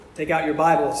Take out your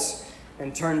Bibles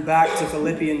and turn back to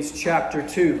Philippians chapter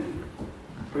 2.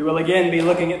 We will again be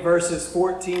looking at verses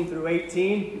 14 through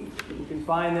 18. You can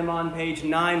find them on page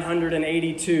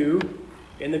 982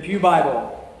 in the Pew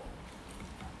Bible.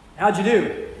 How'd you do?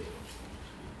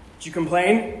 Did you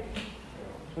complain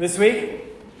this week?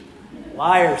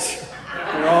 Liars.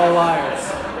 You're all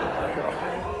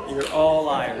liars. You're all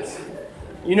liars.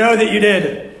 You know that you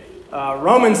did.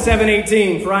 Romans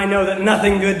 7:18, for I know that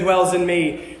nothing good dwells in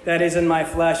me, that is in my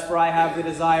flesh, for I have the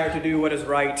desire to do what is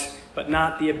right, but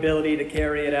not the ability to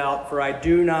carry it out. For I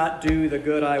do not do the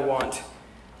good I want,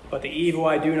 but the evil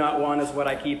I do not want is what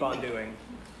I keep on doing.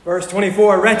 Verse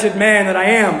 24, wretched man that I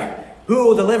am, who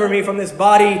will deliver me from this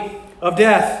body of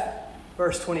death?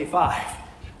 Verse 25,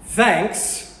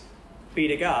 thanks be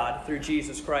to God through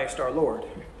Jesus Christ our Lord.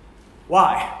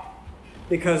 Why?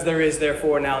 Because there is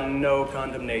therefore now no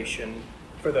condemnation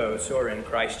for those who are in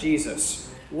Christ Jesus.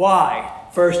 Why?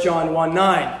 1 John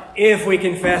 1:9, if we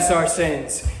confess our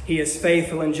sins, he is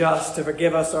faithful and just to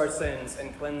forgive us our sins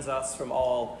and cleanse us from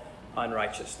all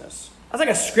unrighteousness. That's like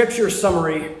a scripture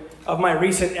summary of my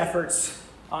recent efforts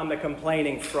on the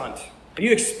complaining front. Have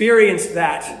you experienced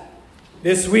that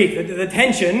this week? The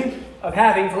tension of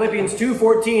having Philippians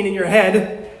 2:14 in your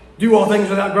head, do all things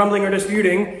without grumbling or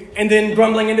disputing, and then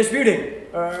grumbling and disputing.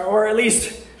 Or at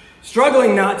least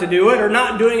struggling not to do it, or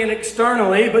not doing it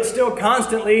externally, but still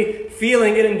constantly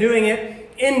feeling it and doing it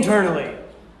internally.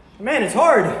 Man, it's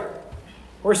hard.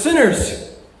 We're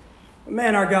sinners. But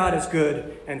man, our God is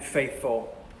good and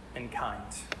faithful and kind.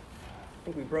 I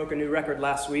think we broke a new record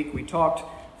last week. We talked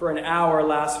for an hour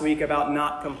last week about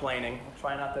not complaining. I'll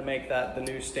try not to make that the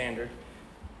new standard.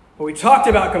 But we talked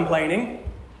about complaining.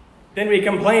 Then we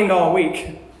complained all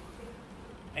week.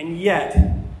 And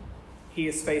yet, he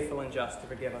is faithful and just to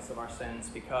forgive us of our sins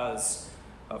because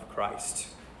of Christ.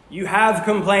 You have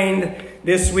complained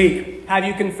this week. Have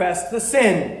you confessed the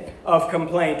sin of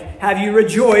complaint? Have you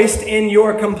rejoiced in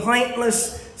your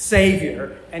complaintless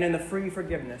Savior and in the free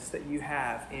forgiveness that you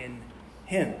have in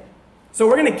him? So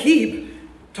we're going to keep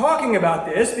talking about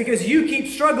this because you keep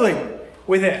struggling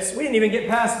with this. We didn't even get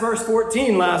past verse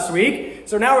 14 last week.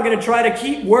 So now we're going to try to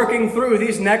keep working through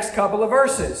these next couple of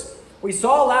verses. We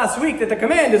saw last week that the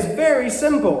command is very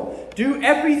simple. Do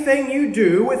everything you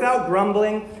do without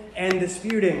grumbling and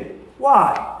disputing.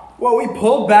 Why? Well, we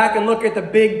pulled back and look at the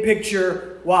big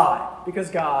picture. Why? Because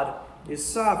God is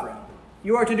sovereign.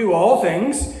 You are to do all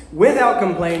things without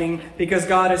complaining because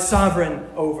God is sovereign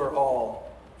over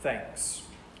all things.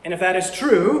 And if that is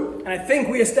true, and I think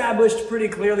we established pretty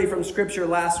clearly from Scripture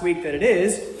last week that it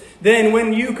is, then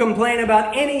when you complain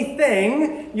about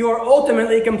anything, you are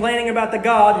ultimately complaining about the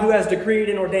God who has decreed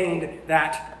and ordained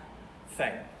that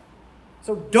thing.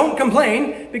 So don't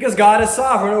complain because God is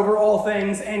sovereign over all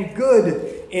things and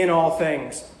good in all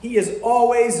things. He is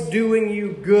always doing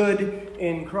you good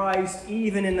in Christ,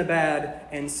 even in the bad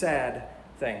and sad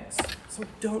things. So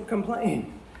don't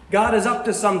complain. God is up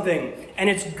to something, and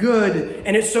it's good,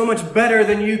 and it's so much better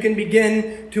than you can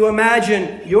begin to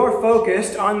imagine. You're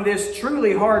focused on this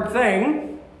truly hard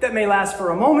thing that may last for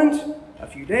a moment, a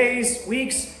few days,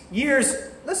 weeks, years,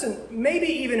 listen, maybe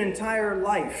even entire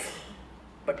life.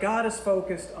 But God is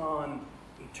focused on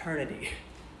eternity.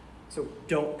 So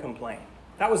don't complain.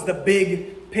 That was the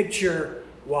big picture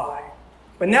why.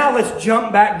 But now let's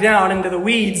jump back down into the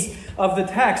weeds of the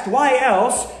text. Why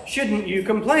else shouldn't you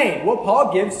complain? Well,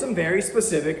 Paul gives some very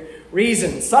specific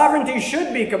reasons. Sovereignty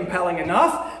should be compelling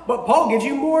enough, but Paul gives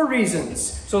you more reasons.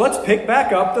 So let's pick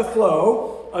back up the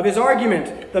flow of his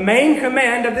argument. The main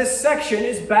command of this section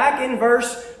is back in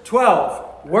verse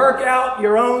 12. Work out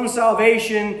your own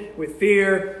salvation with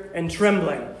fear and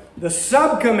trembling. The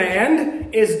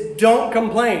subcommand is don't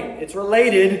complain. It's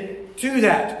related to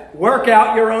that. Work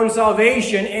out your own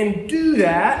salvation and do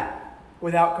that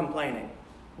without complaining.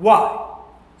 Why?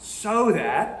 So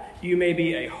that you may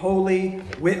be a holy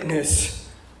witness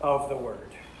of the word.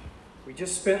 We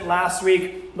just spent last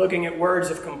week looking at words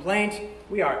of complaint.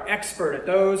 We are expert at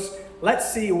those.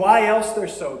 Let's see why else they're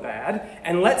so bad.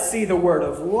 And let's see the word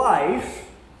of life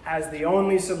as the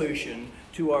only solution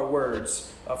to our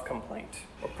words of complaint.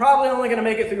 We're probably only going to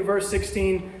make it through verse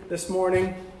 16 this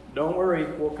morning. Don't worry,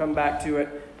 we'll come back to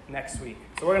it next week.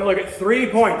 So we're going to look at 3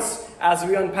 points as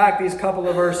we unpack these couple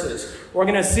of verses. We're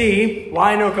going to see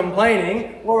why no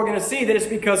complaining. Well, we're going to see that it's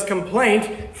because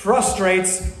complaint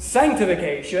frustrates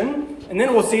sanctification. And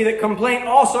then we'll see that complaint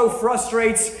also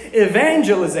frustrates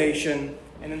evangelization.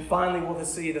 And then finally we'll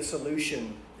see the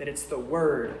solution, that it's the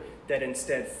word that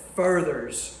instead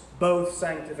furthers both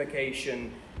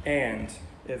sanctification and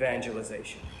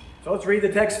evangelization. So let's read the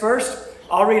text first.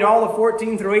 I'll read all of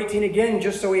 14 through 18 again,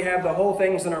 just so we have the whole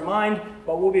things in our mind,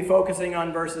 but we'll be focusing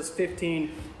on verses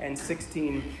 15 and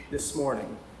 16 this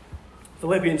morning.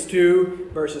 Philippians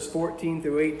 2, verses 14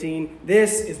 through 18.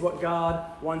 This is what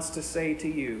God wants to say to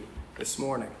you this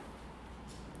morning.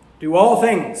 Do all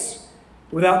things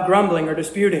without grumbling or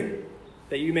disputing,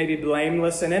 that you may be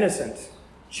blameless and innocent,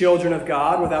 children of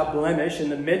God without blemish in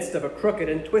the midst of a crooked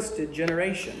and twisted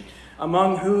generation,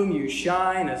 among whom you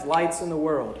shine as lights in the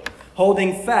world,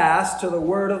 holding fast to the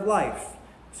word of life,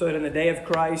 so that in the day of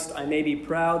Christ I may be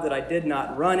proud that I did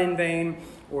not run in vain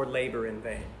or labor in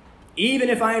vain. Even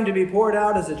if I am to be poured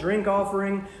out as a drink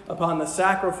offering upon the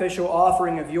sacrificial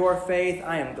offering of your faith,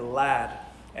 I am glad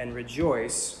and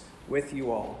rejoice with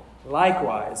you all.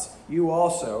 Likewise, you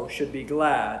also should be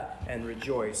glad and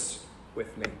rejoice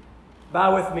with me.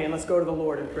 Bow with me and let's go to the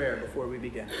Lord in prayer before we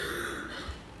begin.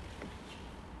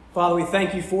 Father, we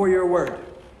thank you for your word.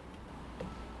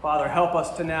 Father, help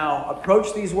us to now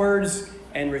approach these words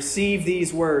and receive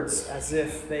these words as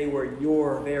if they were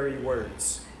your very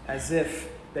words, as if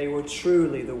they were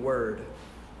truly the word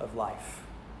of life.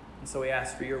 And so we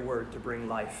ask for your word to bring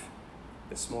life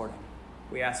this morning.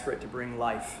 We ask for it to bring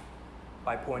life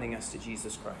by pointing us to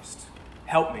Jesus Christ.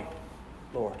 Help me,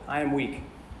 Lord. I am weak.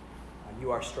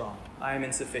 You are strong. I am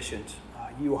insufficient.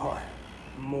 You are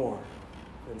more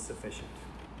than sufficient.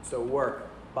 So work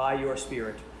by your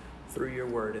Spirit through your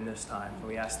word in this time.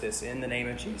 We ask this in the name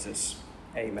of Jesus.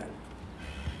 Amen.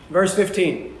 Verse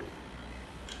 15.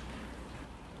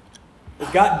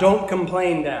 We've got don't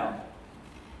complain down.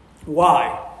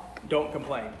 Why don't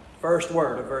complain? First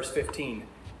word of verse 15.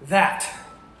 That.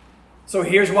 So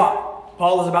here's why.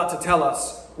 Paul is about to tell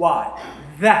us why.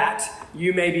 That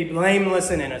you may be blameless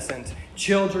and innocent,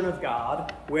 children of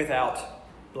God without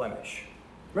blemish.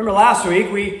 Remember last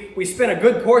week, we spent a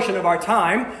good portion of our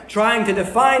time trying to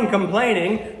define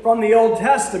complaining from the Old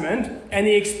Testament and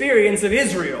the experience of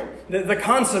Israel, the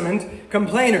consummate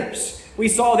complainers. We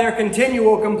saw their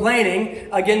continual complaining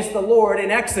against the Lord in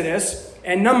Exodus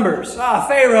and Numbers.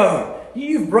 Pharaoh,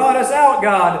 you've brought us out,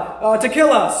 God, to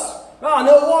kill us.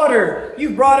 No water,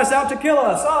 you've brought us out to kill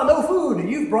us. No food,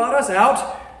 you've brought us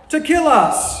out to kill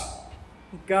us.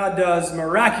 God does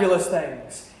miraculous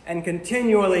things and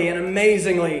continually and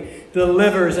amazingly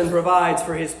delivers and provides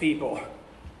for his people.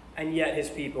 And yet his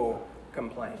people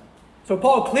complain. So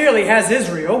Paul clearly has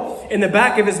Israel in the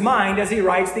back of his mind as he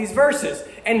writes these verses.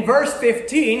 And verse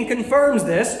 15 confirms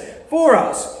this for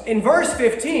us. In verse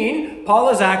 15, Paul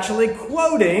is actually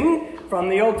quoting from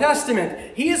the Old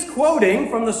Testament. He is quoting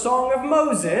from the Song of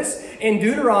Moses in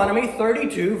Deuteronomy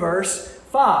 32, verse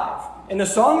 5. In the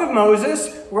Song of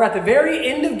Moses, we're at the very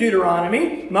end of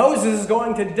Deuteronomy. Moses is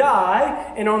going to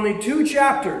die in only 2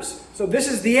 chapters. So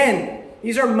this is the end.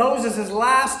 These are Moses'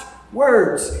 last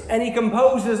words. And he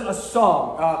composes a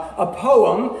song, a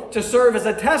poem, to serve as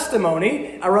a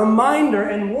testimony, a reminder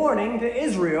and warning to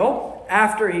Israel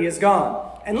after he is gone.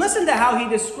 And listen to how he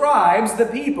describes the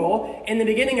people in the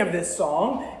beginning of this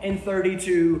song in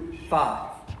 32:5.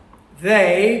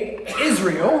 They,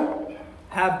 Israel,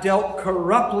 have dealt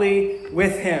corruptly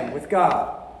with him, with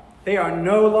God. They are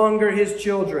no longer his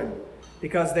children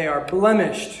because they are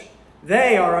blemished.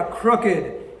 They are a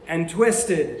crooked and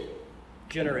twisted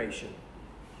generation.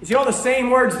 You see all the same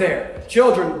words there.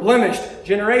 Children, blemished,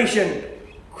 generation,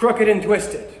 crooked and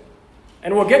twisted.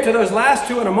 And we'll get to those last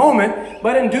two in a moment,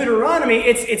 but in Deuteronomy,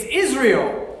 it's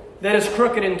Israel that is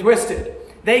crooked and twisted.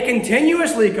 They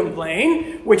continuously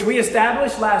complain, which we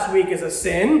established last week is a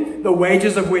sin, the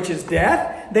wages of which is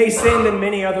death. They sinned in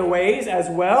many other ways as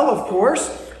well, of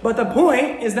course. But the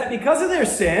point is that because of their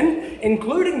sin,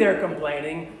 including their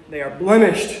complaining, they are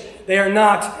blemished. They are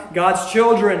not God's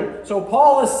children. So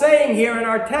Paul is saying here in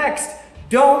our text,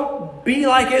 don't be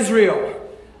like Israel.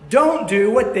 Don't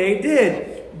do what they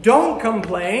did. Don't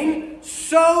complain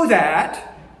so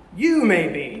that you may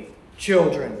be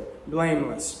children,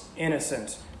 blameless,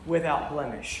 innocent, without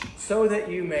blemish, so that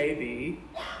you may be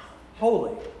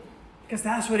holy. Because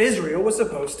that's what Israel was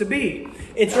supposed to be.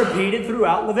 It's repeated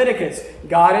throughout Leviticus.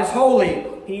 God is holy.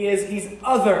 He's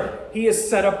other. He is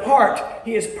set apart.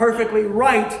 He is perfectly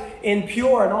right and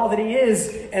pure in all that he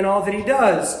is and all that he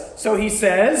does. So he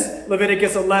says,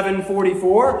 Leviticus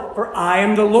 11:44, "For I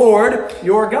am the Lord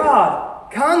your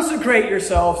God. Consecrate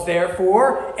yourselves,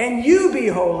 therefore, and you be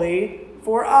holy,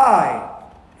 for I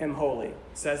am holy."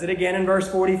 Says it again in verse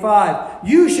 45.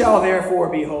 "You shall therefore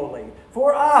be holy,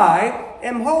 for I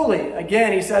am holy."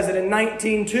 Again, he says it in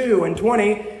 19:2 and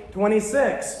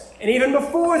 20:26. And even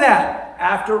before that,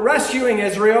 after rescuing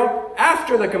Israel,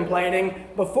 after the complaining,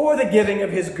 before the giving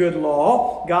of his good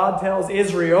law, God tells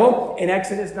Israel in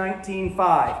Exodus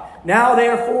 19:5, Now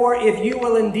therefore, if you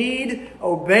will indeed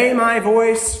obey my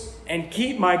voice and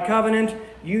keep my covenant,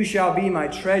 you shall be my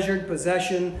treasured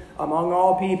possession among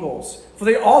all peoples.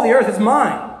 For all the earth is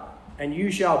mine, and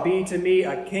you shall be to me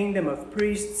a kingdom of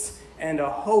priests and a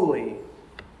holy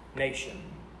nation.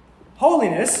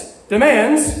 Holiness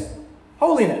demands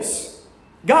holiness.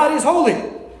 God is holy.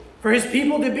 For his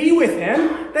people to be with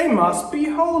him, they must be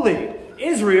holy.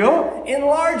 Israel, in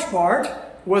large part,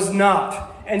 was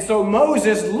not. And so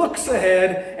Moses looks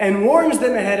ahead and warns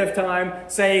them ahead of time,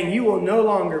 saying, you will no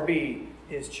longer be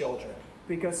his children,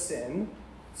 because sin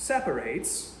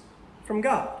separates from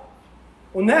God.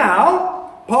 Well,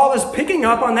 now, Paul is picking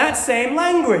up on that same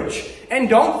language. And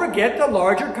don't forget the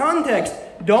larger context.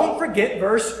 Don't forget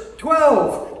verse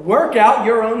 12. Work out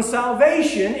your own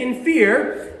salvation in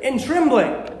fear and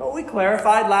trembling. Well, we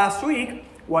clarified last week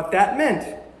what that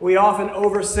meant. We often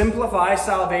oversimplify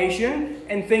salvation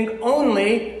and think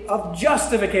only of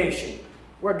justification,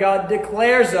 where God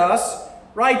declares us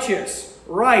righteous,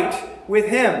 right with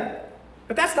him.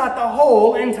 But that's not the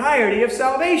whole entirety of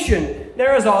salvation.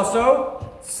 There is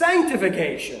also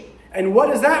sanctification. And what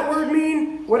does that word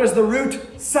mean? What does the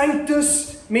root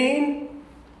sanctus mean?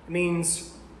 It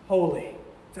means holy.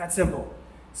 It's that simple.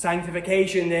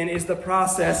 Sanctification, then, is the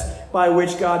process by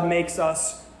which God makes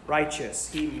us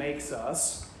righteous. He makes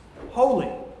us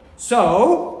holy.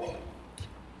 So,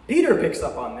 Peter picks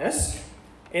up on this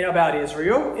about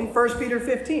Israel in 1 Peter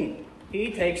 15.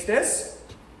 He takes this,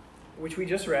 which we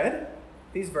just read,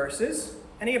 these verses,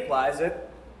 and he applies it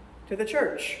to the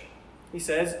church. He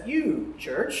says, you,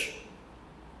 church,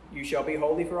 you shall be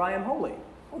holy, for I am holy.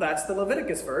 Well, that's the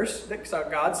Leviticus verse that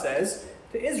God says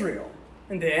to Israel.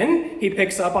 And then he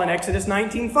picks up on Exodus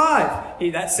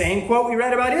 19:5. That same quote we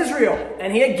read about Israel.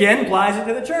 And he again applies it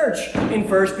to the church in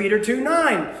 1 Peter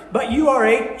 2:9. But you are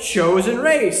a chosen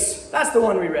race. That's the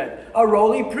one we read. A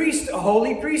holy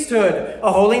priesthood,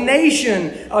 a holy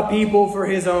nation, a people for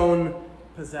his own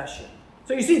possession.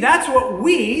 So you see, that's what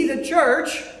we, the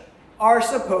church, are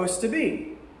supposed to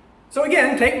be. So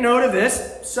again, take note of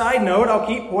this. Side note, I'll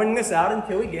keep pointing this out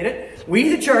until we get it.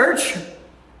 We, the church,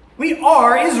 we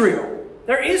are Israel.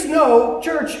 There is no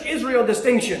church-Israel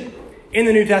distinction in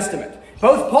the New Testament.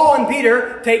 Both Paul and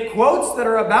Peter take quotes that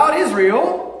are about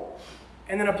Israel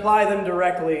and then apply them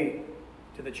directly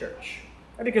to the church.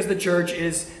 Because the church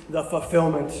is the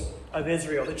fulfillment of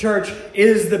Israel. The church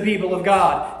is the people of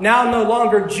God. Now no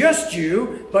longer just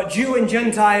Jew, but Jew and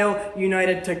Gentile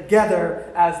united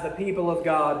together as the people of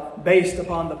God based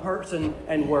upon the person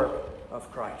and work of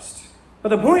Christ. But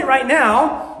the point right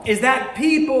now is that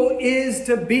people is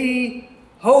to be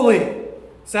holy,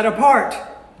 set apart,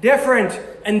 different.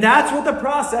 And that's what the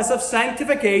process of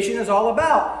sanctification is all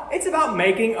about. It's about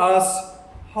making us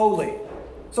holy.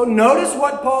 So notice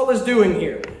what Paul is doing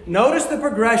here. Notice the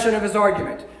progression of his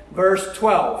argument. Verse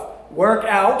 12, work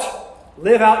out,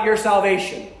 live out your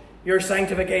salvation, your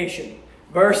sanctification.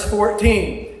 Verse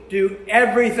 14, do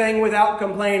everything without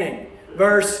complaining.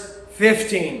 Verse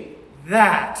 15,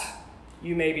 that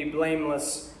you may be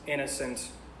blameless, innocent,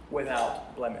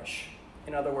 without blemish.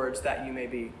 In other words, that you may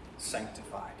be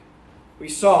sanctified. We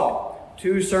saw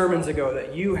 2 sermons ago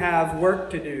that you have work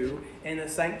to do in the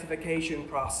sanctification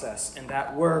process, and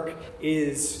that work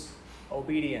is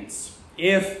obedience.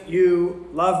 If you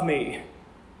love me,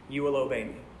 you will obey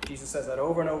me. Jesus says that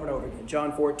over and over and over again.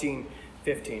 John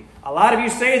 14:15. A lot of you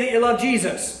say that you love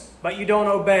Jesus, but you don't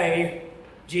obey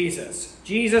Jesus.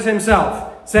 Jesus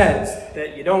himself says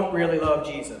that you don't really love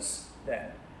Jesus then.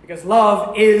 Because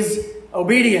love is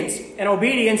obedience. And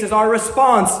obedience is our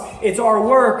response. It's our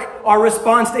work, our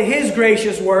response to his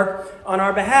gracious work on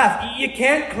our behalf. You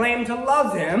can't claim to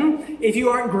love him if you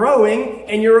aren't growing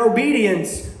in your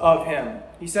obedience of him.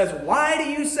 He says, why do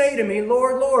you say to me,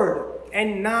 Lord, Lord,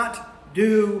 and not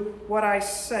do what I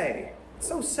say? It's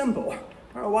so simple.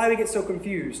 I don't know why we get so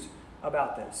confused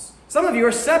about this. Some of you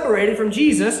are separated from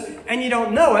Jesus and you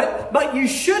don't know it, but you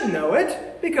should know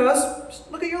it because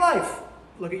look at your life.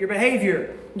 Look at your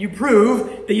behavior. You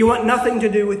prove that you want nothing to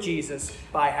do with Jesus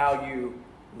by how you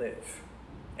live.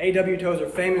 A.W. Tozer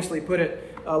famously put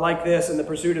it like this in The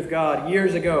Pursuit of God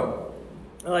years ago.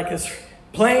 Like this,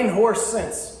 plain horse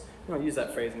sense. I don't use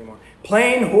that phrase anymore.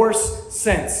 Plain horse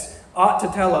sense ought to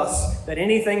tell us that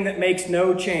anything that makes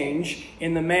no change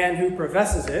in the man who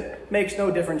professes it makes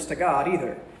no difference to God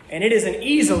either. And it is an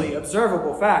easily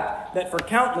observable fact that for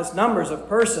countless numbers of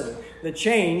persons, the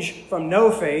change from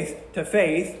no faith to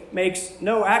faith makes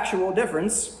no actual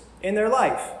difference in their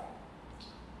life.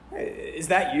 Is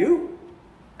that you?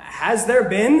 Has there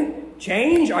been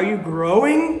change? Are you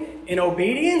growing in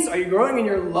obedience? Are you growing in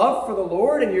your love for the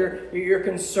Lord and your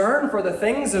concern for the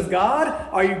things of God?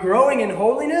 Are you growing in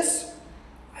holiness?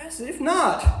 If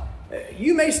not,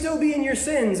 you may still be in your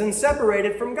sins and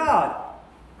separated from God.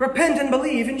 Repent and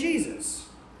believe in Jesus.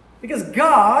 Because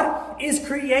God is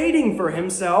creating for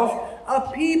himself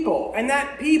a people. And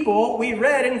that people, we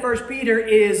read in 1 Peter,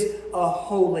 is a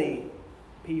holy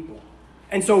people.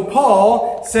 And so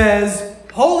Paul says,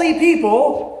 holy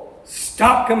people,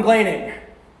 stop complaining.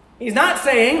 He's not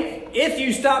saying, if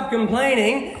you stop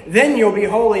complaining, then you'll be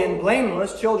holy and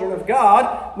blameless, children of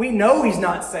God. We know he's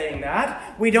not saying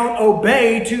that. We don't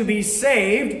obey to be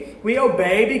saved. We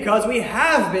obey because we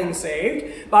have been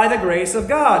saved by the grace of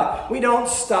God. We don't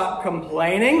stop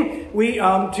complaining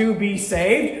to be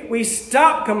saved. We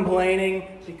stop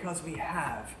complaining because we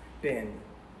have been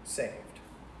saved.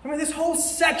 I mean, this whole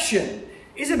section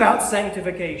is about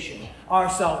sanctification. Our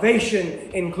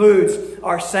salvation includes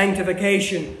our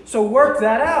sanctification. So work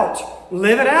that out,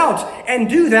 live it out, and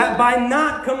do that by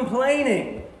not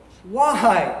complaining.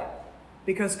 Why?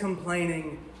 Because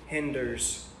complaining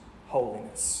hinders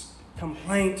holiness.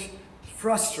 Complaint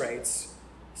frustrates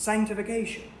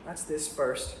sanctification. That's this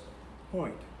first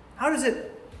point. How does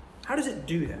it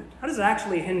do that? How does it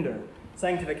actually hinder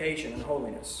sanctification and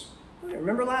holiness?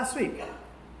 Remember last week.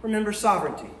 Remember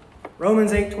sovereignty.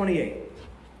 Romans 8:28.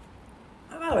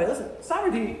 By the way, listen,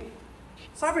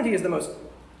 sovereignty is the most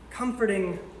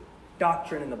comforting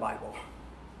doctrine in the Bible,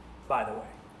 by the way.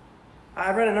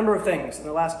 I've read a number of things in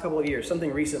the last couple of years,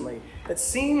 something recently, that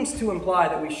seems to imply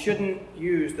that we shouldn't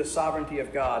use the sovereignty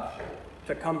of God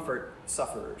to comfort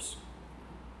sufferers.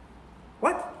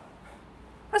 What?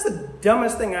 That's the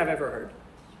dumbest thing I've ever heard.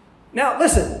 Now,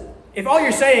 listen, if all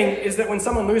you're saying is that when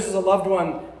someone loses a loved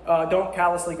one, don't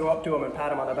callously go up to him and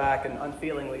pat him on the back and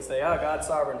unfeelingly say, oh, God's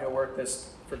sovereign, he'll work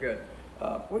this for good.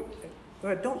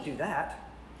 Don't do that.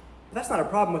 But that's not a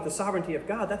problem with the sovereignty of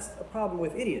God. That's a problem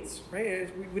with idiots, right?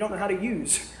 We don't know how to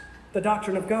use the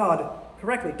doctrine of God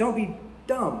correctly. Don't be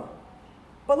dumb.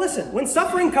 But listen, when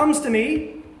suffering comes to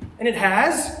me, and it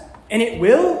has, and it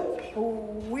will,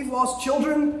 we've lost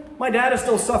children. My dad is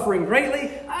still suffering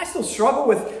greatly. I still struggle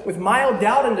with mild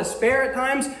doubt and despair at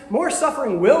times. More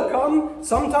suffering will come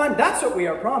sometime. That's what we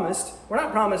are promised. We're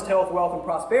not promised health, wealth, and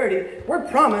prosperity. We're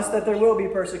promised that there will be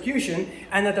persecution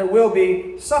and that there will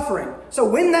be suffering. So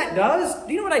when that does,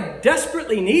 do you know what I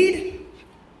desperately need?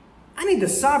 I need the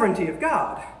sovereignty of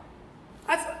God.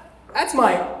 That's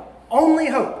my only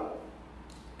hope,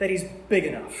 that he's big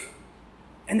enough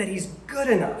and that he's good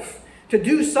enough to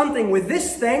do something with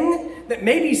this thing that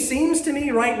maybe seems to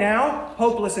me right now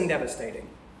hopeless and devastating.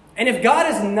 And if God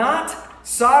is not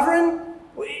sovereign,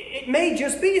 it may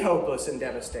just be hopeless and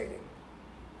devastating.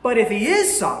 But if he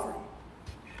is sovereign,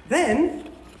 then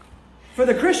for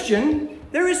the Christian,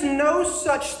 there is no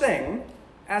such thing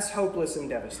as hopeless and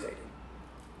devastating.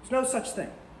 There's no such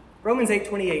thing. Romans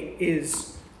 8:28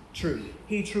 is true.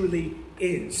 He truly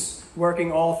is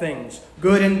working all things,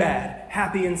 good and bad,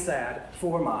 happy and sad,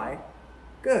 for my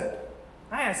good.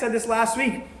 I said this last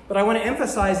week, but I want to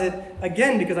emphasize it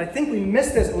again because I think we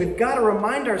missed this and we've got to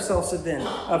remind ourselves of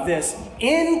this.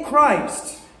 In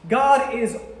Christ, God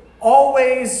is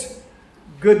always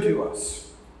good to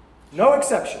us. No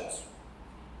exceptions.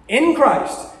 In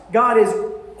Christ, God is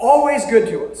always good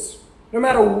to us. No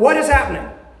matter what is happening,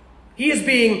 he is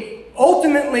being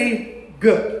ultimately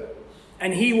good.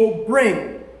 And he will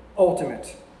bring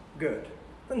ultimate good.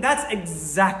 And that's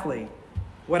exactly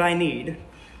what I need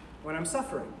when I'm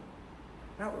suffering.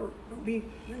 Now,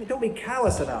 don't be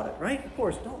callous about it, right? Of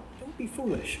course, don't be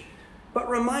foolish. But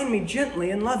remind me gently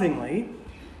and lovingly,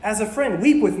 as a friend,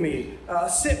 weep with me,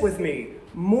 sit with me,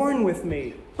 mourn with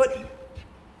me. But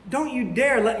don't you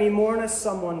dare let me mourn as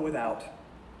someone without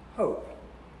hope.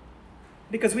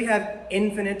 Because we have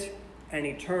infinite and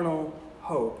eternal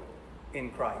hope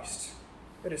in Christ.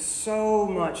 It is so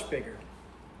much bigger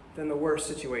than the worst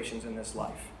situations in this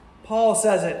life. Paul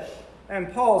says it,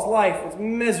 and Paul's life was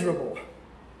miserable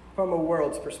from a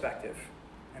world's perspective.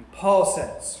 And Paul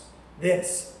says,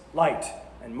 this light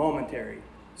and momentary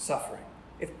suffering.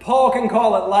 If Paul can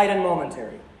call it light and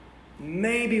momentary,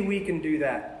 maybe we can do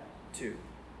that too.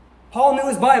 Paul knew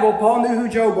his Bible. Paul knew who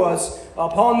Job was.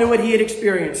 Paul knew what he had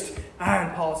experienced.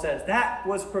 And Paul says that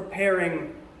was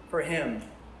preparing for him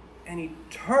an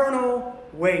eternal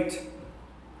weight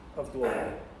of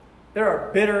glory. There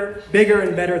are bigger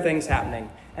and better things happening.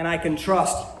 And I can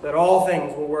trust that all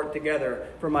things will work together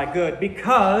for my good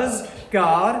because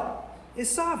God is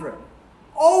sovereign.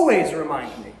 Always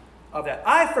remind me of that.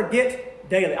 I forget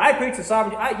daily. I preach the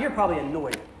sovereignty. You're probably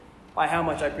annoyed by how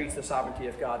much I preach the sovereignty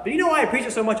of God. But you know why I preach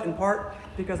it so much? In part,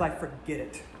 because I forget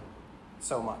it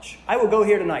so much. I will go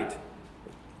here tonight.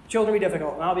 Children will be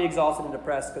difficult, and I'll be exhausted and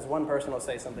depressed because one person will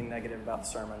say something negative about the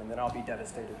sermon, and then I'll be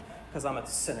devastated because I'm a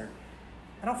sinner.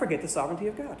 And I'll forget the sovereignty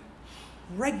of God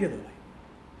regularly.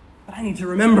 But I need to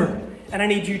remember, and I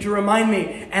need you to remind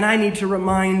me, and I need to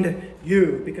remind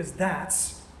you, because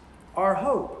that's our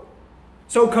hope.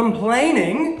 So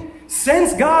complaining,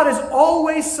 since God is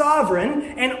always sovereign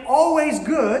and always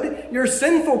good, your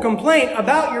sinful complaint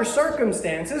about your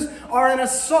circumstances are an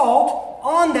assault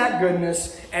on that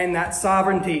goodness and that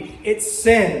sovereignty. It's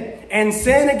sin. And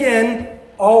sin, again,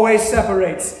 always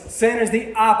separates. Sin is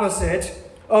the opposite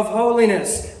of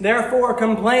holiness. Therefore,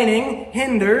 complaining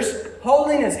hinders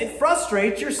holiness. It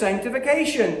frustrates your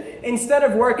sanctification. Instead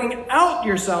of working out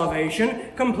your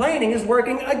salvation, complaining is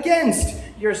working against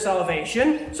your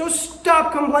salvation. So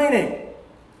stop complaining.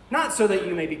 Not so that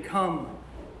you may become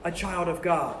a child of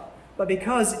God, but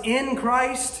because in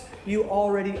Christ you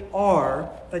already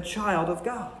are a child of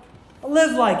God.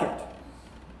 Live like it.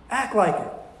 Act like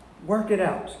it. Work it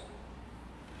out.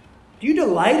 Do you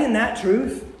delight in that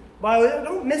truth? By the way,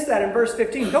 don't miss that in verse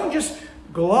 15. Don't just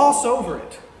gloss over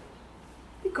it.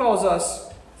 He calls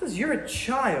us, says, you're a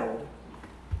child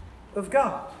of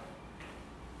God.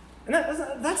 And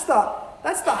that's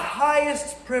the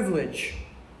highest privilege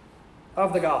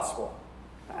of the gospel.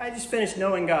 I just finished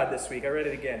Knowing God this week. I read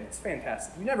it again. It's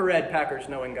fantastic. If you've never read Packer's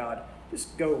Knowing God,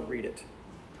 just go read it.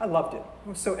 I loved it. It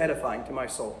was so edifying to my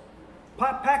soul.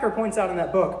 Packer points out in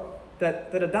that book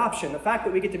that adoption, the fact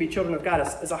that we get to be children of God,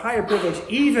 is a higher privilege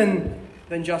even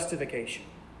than justification.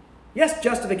 Yes,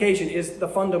 justification is the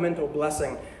fundamental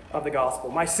blessing of the gospel.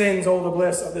 My sins, oh, the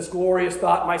bliss of this glorious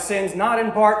thought. My sins, not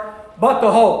in part, but the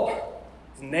whole,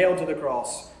 is nailed to the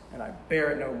cross, and I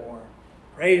bear it no more.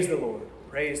 Praise the Lord.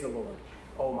 Praise the Lord,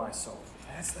 oh my soul.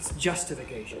 That's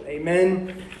justification.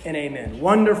 Amen and amen.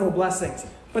 Wonderful blessings.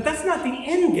 But that's not the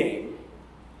end game.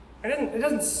 It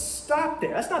doesn't stop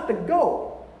there. That's not the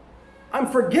goal. I'm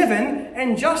forgiven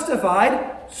and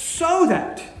justified so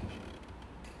that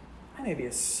I may be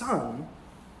a son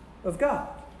of God.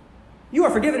 You are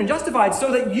forgiven and justified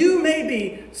so that you may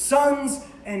be sons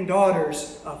and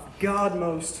daughters of God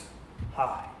Most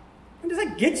High. And does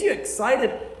that get you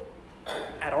excited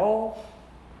at all?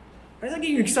 Does that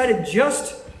get you excited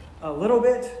just a little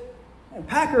bit? And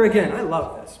Packer again, I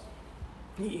love this.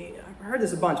 I've heard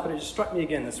this a bunch, but it just struck me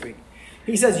again this week.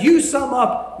 He says, you sum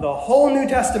up the whole New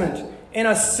Testament in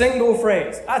a single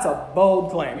phrase. That's a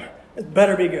bold claim. It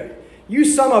better be good. You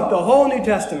sum up the whole New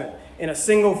Testament in a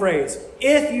single phrase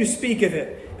if you speak of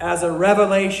it as a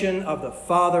revelation of the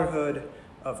fatherhood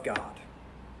of God.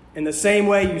 In the same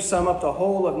way, you sum up the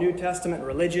whole of New Testament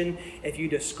religion if you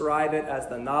describe it as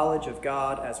the knowledge of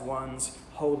God as one's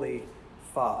holy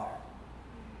Father.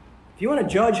 If you want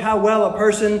to judge how well a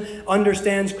person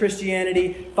understands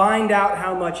Christianity, find out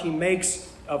how much he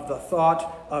makes of the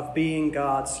thought of being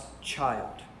God's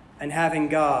child and having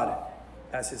God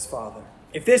as his Father.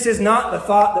 If this is not the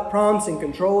thought that prompts and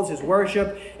controls his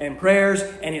worship and prayers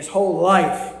and his whole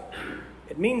life,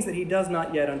 it means that he does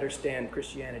not yet understand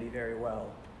Christianity very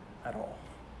well at all.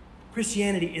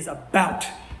 Christianity is about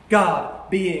God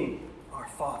being our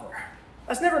Father.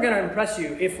 That's never going to impress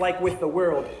you if, like with the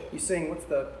world, you sing,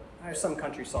 there's some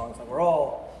country songs, like we're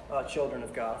all children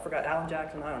of God. I forgot Alan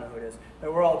Jackson, I don't know who it is,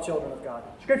 but we're all children of God.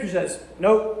 Scripture says,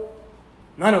 nope,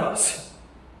 none of us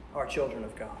are children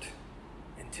of God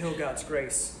until God's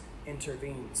grace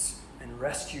intervenes and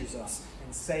rescues us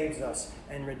and saves us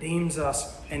and redeems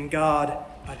us and God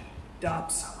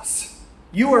adopts us.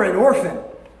 You are an orphan.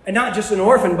 And not just an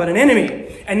orphan, but an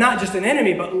enemy. And not just an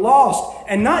enemy, but lost.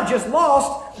 And not just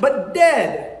lost, but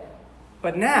dead.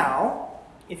 But now,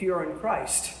 if you are in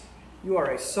Christ, you are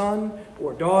a son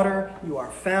or daughter. You are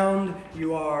found.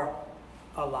 You are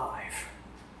alive.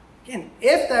 Again,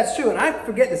 if that's true, and I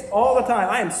forget this all the time,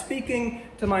 I am speaking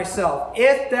to myself.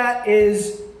 If that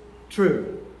is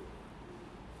true,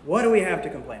 what do we have to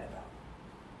complain about?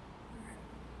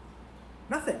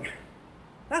 Nothing.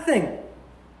 Nothing.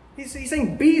 He's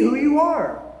saying, be who you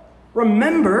are.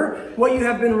 Remember what you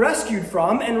have been rescued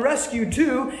from and rescued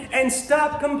to, and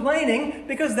stop complaining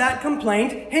because that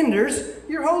complaint hinders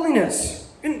your holiness.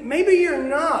 And maybe you're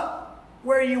not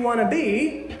where you want to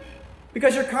be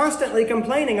because you're constantly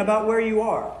complaining about where you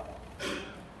are.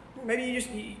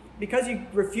 Maybe because you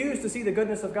refuse to see the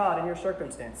goodness of God in your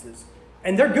circumstances.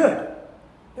 And they're good.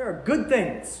 There are good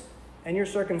things in your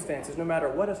circumstances, no matter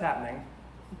what is happening,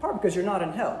 in part because you're not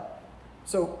in hell.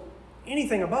 So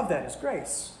anything above that is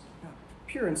grace,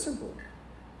 pure and simple.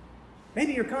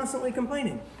 Maybe you're constantly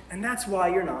complaining, and that's why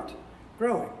you're not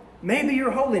growing. Maybe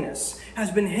your holiness has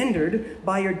been hindered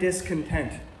by your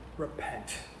discontent.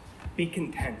 Repent. Be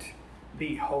content.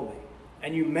 be holy.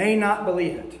 And you may not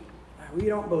believe it. We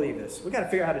don't believe this. We've got to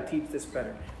figure out how to teach this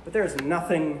better. But there is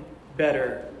nothing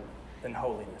better than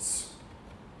holiness.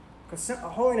 Because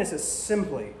holiness is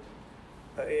simply,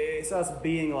 it's us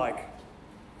being like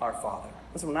our Father.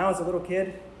 Listen, when I was a little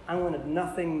kid, I wanted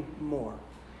nothing more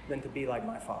than to be like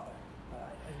my Father.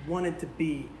 I wanted to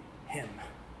be Him.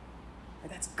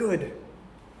 And that's good.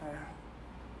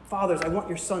 Fathers, I want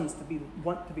your sons to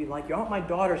want to be like you. I want my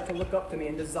daughters to look up to me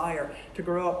and desire to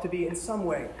grow up to be in some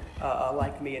way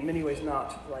like me. In many ways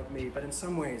not like me, but in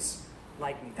some ways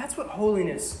like me. That's what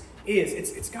holiness is.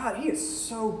 It's God. He is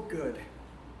so good.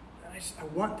 I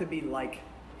want to be like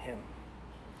Him.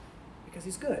 Because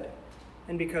He's good.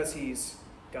 And because He's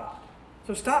God.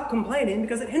 So stop complaining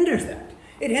because it hinders that.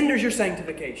 It hinders your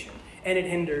sanctification. And it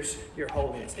hinders your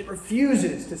holiness. It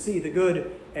refuses to see the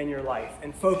good in your life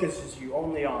and focuses you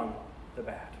only on the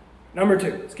bad. Number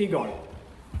 2, let's keep going.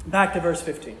 Back to verse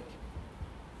 15.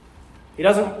 He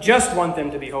doesn't just want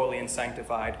them to be holy and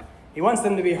sanctified. He wants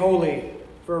them to be holy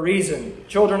for a reason.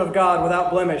 Children of God without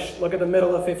blemish. Look at the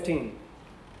middle of 15.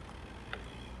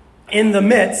 In the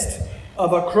midst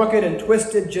of a crooked and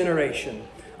twisted generation,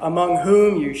 among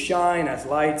whom you shine as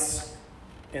lights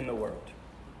in the world.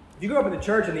 If you grew up in the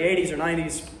church in the 80s or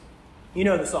 90s, you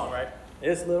know the song, right?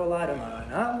 This little light of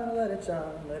mine, I'm going to let it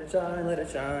shine, let it shine, let it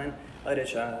shine, let it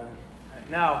shine.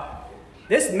 Now,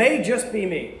 this may just be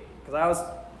me, because I was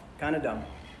kind of dumb.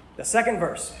 The second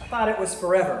verse, I thought it was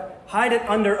forever. Hide it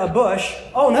under a bush.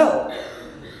 Oh no,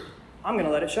 I'm going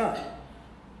to let it shine.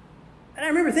 And I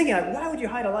remember thinking, why would you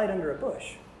hide a light under a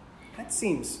bush? That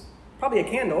seems, probably a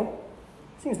candle,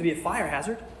 seems to be a fire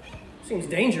hazard. Seems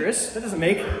dangerous. That doesn't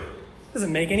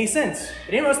make any sense.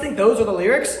 Did anyone else think those are the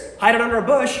lyrics? Hide it under a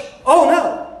bush. Oh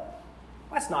no!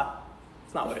 That's not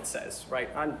what it says, right?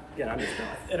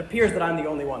 It appears that I'm the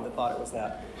only one that thought it was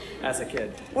that as a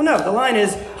kid. Well, no, the line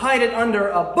is, hide it under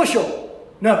a bushel.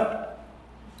 No,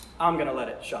 I'm going to let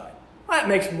it shine. That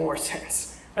makes more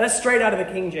sense. That's straight out of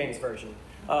the King James Version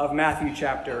of Matthew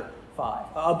chapter 5.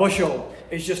 A bushel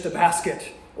is just a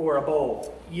basket or a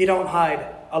bowl. You don't hide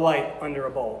a light under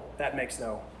a bowl. That makes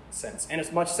no sense. And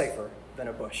it's much safer than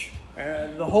a bush.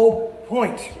 The whole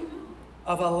point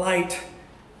of a light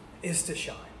is to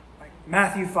shine. Right?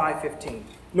 Matthew 5:15.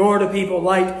 Nor do people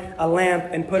light a lamp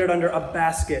and put it under a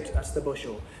basket, that's the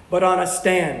bushel, but on a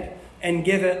stand and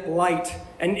give it light,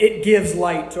 and it gives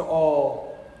light to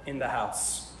all in the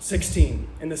house. 16.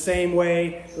 In the same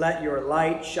way, let your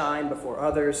light shine before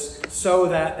others so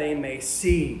that they may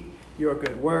see your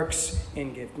good works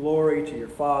and give glory to your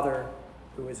Father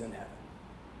who is in heaven.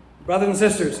 Brothers and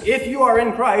sisters, if you are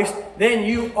in Christ, then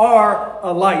you are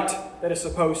a light that is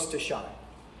supposed to shine.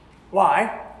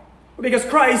 Why? Because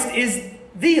Christ is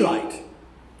the light.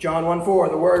 John 1:4,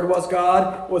 the Word was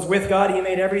God, was with God, He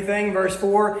made everything. Verse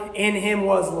 4, in Him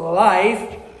was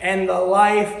life, and the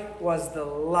life was the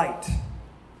light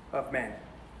of men.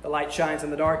 The light shines in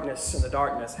the darkness, and the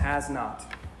darkness has not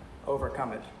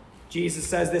overcome it. Jesus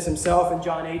says this Himself in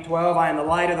John 8:12, I am the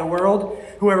light of the world.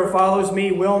 Whoever follows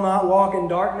me will not walk in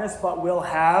darkness, but will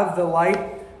have the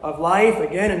light of life.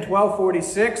 Again in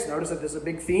 12:46, notice that there's a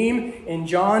big theme in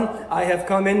John. I have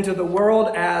come into the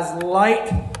world as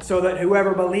light, so that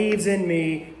whoever believes in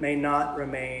me may not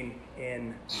remain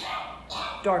in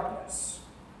darkness.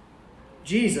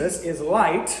 Jesus is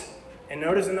light, and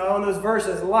notice in all of those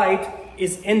verses, light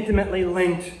is intimately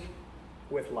linked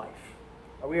with life.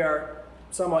 We are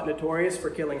somewhat notorious for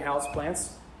killing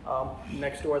houseplants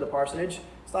next door to the parsonage.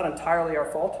 It's not entirely our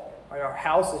fault. Our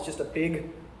house is just a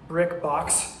big brick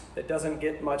box that doesn't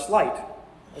get much light.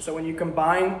 And so when you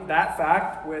combine that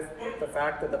fact with the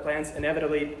fact that the plants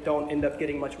inevitably don't end up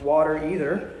getting much water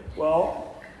either,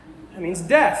 well, that means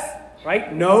death,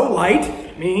 right? No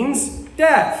light means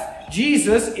death.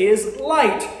 Jesus is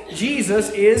light. Jesus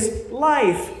is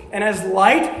life. And as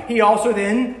light, He also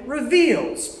then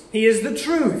reveals. He is the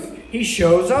truth. He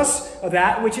shows us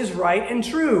that which is right and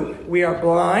true. We are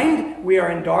blind. We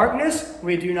are in darkness.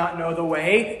 We do not know the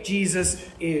way. Jesus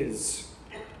is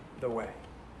the way.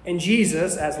 And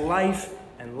Jesus, as life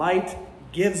and light,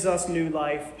 gives us new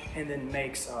life and then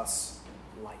makes us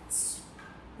lights.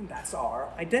 And that's our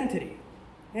identity.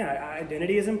 Yeah,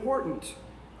 identity is important.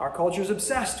 Our culture is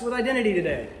obsessed with identity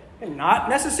today. And not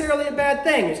necessarily a bad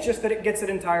thing. It's just that it gets it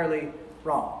entirely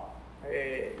wrong.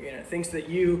 It thinks that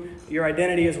your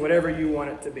identity is whatever you want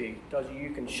it to be.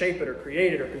 You can shape it or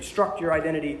create it or construct your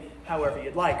identity however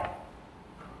you'd like.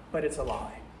 But it's a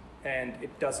lie. And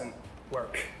it doesn't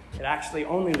work. It actually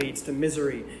only leads to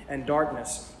misery and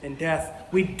darkness and death.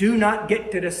 We do not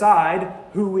get to decide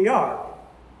who we are.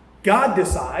 God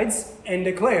decides and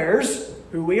declares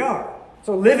who we are.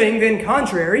 So living then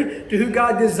contrary to who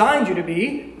God designed you to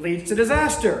be leads to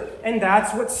disaster. And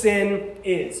that's what sin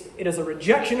is. It is a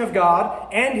rejection of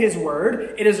God and His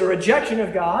Word. It is a rejection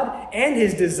of God and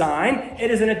His design. It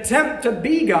is an attempt to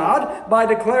be God by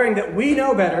declaring that we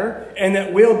know better and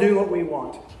that we'll do what we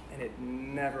want. And it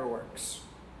never works.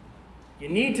 You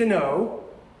need to know,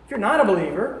 if you're not a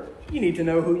believer, you need to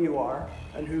know who you are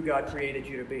and who God created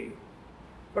you to be.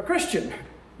 But Christian,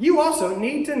 you also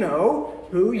need to know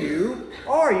who you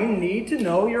are. You need to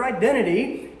know your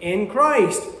identity in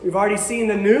Christ. We've already seen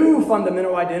the new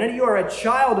fundamental identity. You are a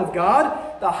child of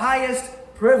God, the highest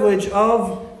privilege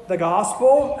of the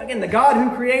gospel. Again, the God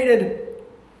who created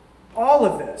all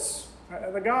of this,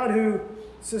 the God who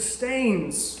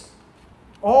sustains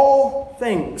all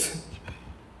things,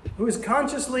 who is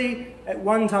consciously at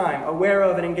one time aware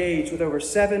of and engaged with over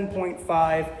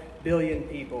 7.5 billion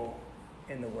people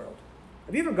in the world.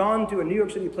 Have you ever gone to a New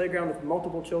York City playground with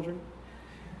multiple children?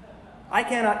 I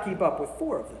cannot keep up with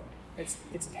 4 of them.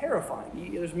 It's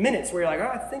terrifying. There's minutes where you're like,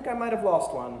 I think I might have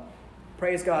lost one.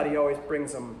 Praise God, He always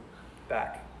brings them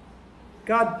back.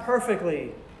 God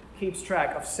perfectly keeps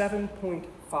track of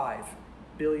 7.5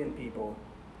 billion people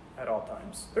at all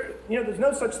times. There's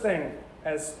no such thing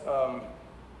as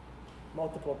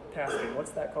multiple tasking.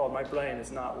 What's that called? My brain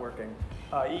is not working.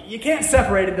 You can't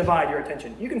separate and divide your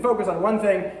attention. You can focus on one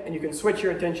thing and you can switch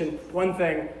your attention one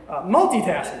thing.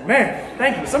 Multitasking. Man,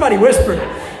 thank you. Somebody whispered it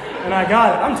and I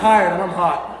got it. I'm tired and I'm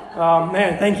hot.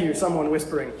 Man, thank you. Someone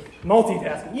whispering.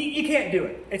 Multitasking. You can't do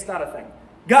it. It's not a thing.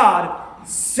 God,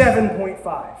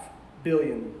 7.5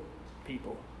 billion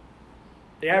people.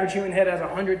 The average human head has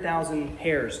 100,000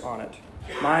 hairs on it.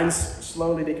 Mine's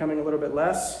slowly becoming a little bit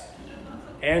less.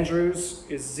 Andrew's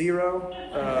is 0.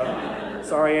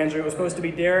 Sorry, Andrew. It was supposed to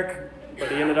be Derek, but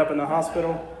he ended up in the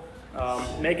hospital.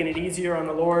 Making it easier on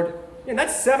the Lord. And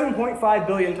that's 7.5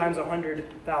 billion times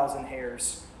 100,000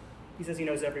 hairs. He says He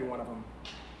knows every one of them.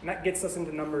 And that gets us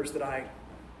into numbers that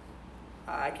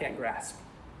I can't grasp.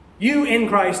 You in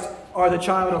Christ are the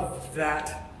child of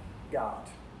that God.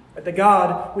 But the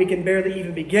God we can barely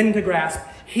even begin to grasp.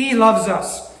 He loves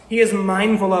us. He is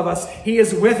mindful of us. He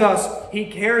is with us. He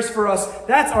cares for us.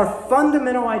 That's our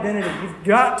fundamental identity. You've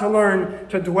got to learn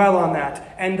to dwell on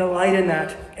that and delight in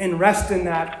that and rest in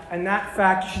that. And that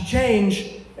fact should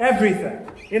change everything.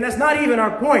 And that's not even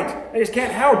our point. I just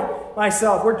can't help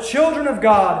myself. We're children of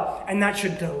God, and that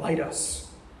should delight us.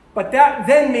 But that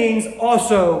then means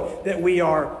also that we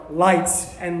are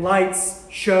lights, and lights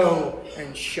show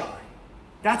and shine.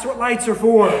 That's what lights are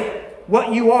for.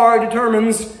 What you are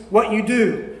determines what you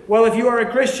do. Well, if you are a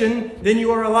Christian, then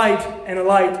you are a light, and a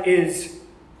light is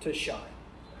to shine.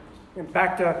 And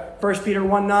back to 1 Peter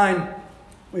 1:9.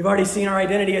 We've already seen our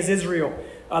identity as Israel,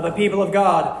 the people of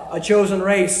God, a chosen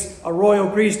race, a royal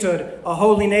priesthood, a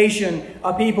holy nation,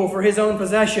 a people for His own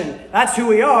possession. That's who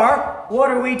we are. What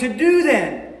are we to do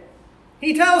then?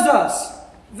 He tells us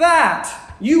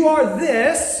that you are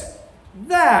this,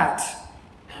 that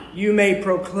you may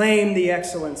proclaim the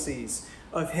excellencies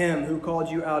of Him who called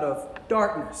you out of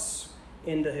darkness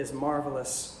into His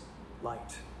marvelous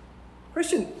light.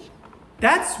 Christian,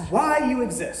 that's why you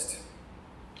exist.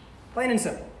 Plain and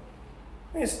simple.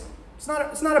 It's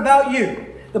not about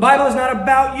you. The Bible is not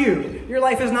about you. Your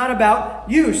life is not about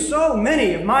you. So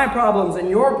many of my problems and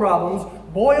your problems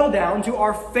boil down to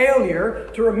our failure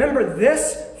to remember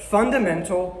this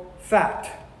fundamental fact.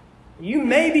 You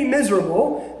may be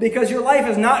miserable because your life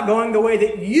is not going the way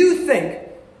that you think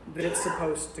that it's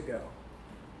supposed to go.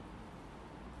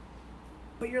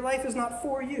 But your life is not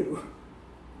for you.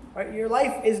 Right? Your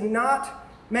life is not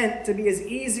meant to be as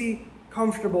easy,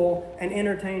 comfortable, and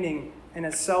entertaining and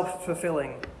as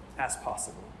self-fulfilling as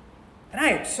possible. And I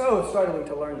am so startling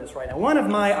to learn this right now. One of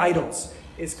my idols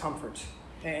is comfort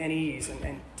and ease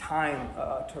and time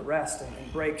to rest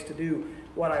and breaks to do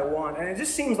what I want. And it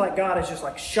just seems like God is just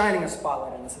like shining a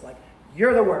spotlight on us. Like,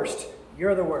 you're the worst,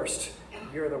 you're the worst,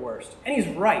 you're the worst. And He's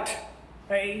right.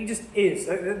 He just is.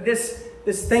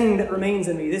 This thing that remains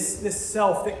in me, this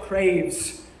self that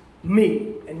craves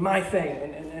me and my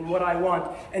thing and what I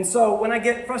want. And so when I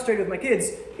get frustrated with my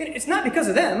kids, it's not because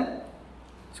of them.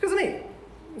 It's because of me.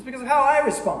 It's because of how I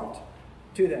respond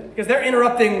to them. Because they're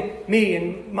interrupting me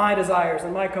and my desires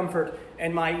and my comfort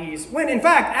and my ease. When in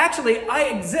fact, actually, I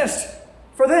exist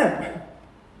for them.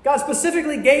 God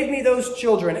specifically gave me those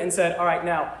children and said, all right,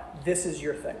 now, this is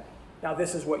your thing. Now,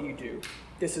 this is what you do.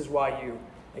 This is why you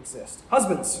exist.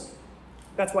 Husbands,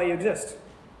 that's why you exist.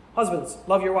 Husbands,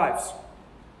 love your wives.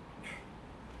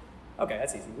 Okay,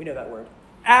 that's easy. We know that word.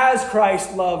 As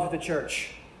Christ loved the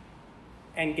church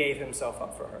and gave Himself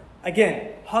up for her.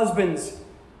 Again, husbands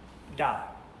die.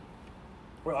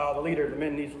 Well, the leader, the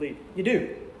men need to lead. You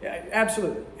do. Yeah,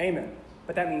 absolutely. Amen.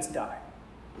 But that means die.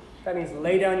 That means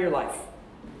lay down your life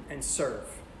and serve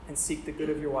and seek the good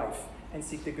of your wife and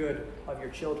seek the good of your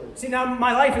children. See, now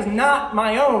my life is not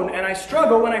my own, and I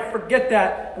struggle when I forget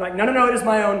that. I'm like, no, it is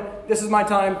my own. This is my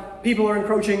time. People are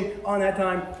encroaching on that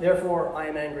time. Therefore, I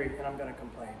am angry and I'm going to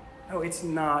complain. No, it's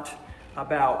not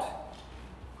about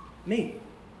me.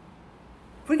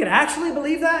 If we could actually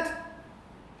believe that,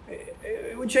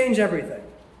 it would change everything.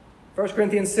 1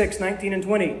 Corinthians 6, 19 and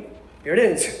 20. Here it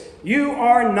is. You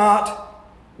are not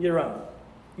your own.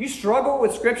 You struggle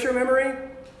with scripture memory?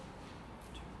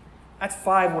 That's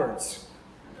 5 words.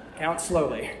 Count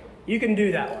slowly. You can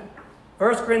do that one.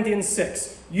 1 Corinthians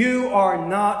 6. You are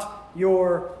not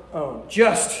your own.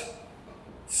 Just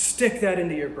stick that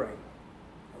into your brain.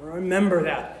 Remember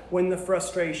that when the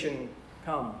frustration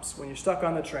comes, when you're stuck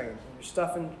on the train, when you're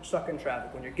stuck in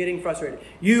traffic, when you're getting frustrated.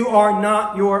 You are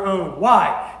not your own.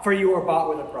 Why? For you are bought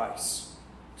with a price.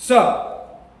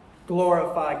 So,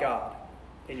 glorify God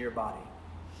in your body.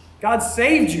 God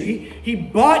saved you. He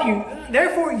bought you.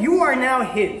 Therefore, you are now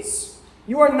His.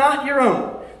 You are not your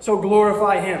own. So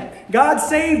glorify Him. God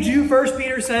saved you, 1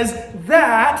 Peter says,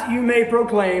 that you may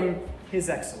proclaim His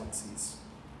excellencies.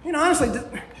 Honestly,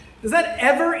 does that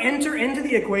ever enter into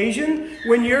the equation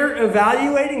when you're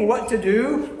evaluating what to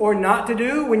do or not to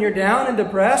do, when you're down and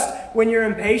depressed, when you're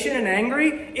impatient and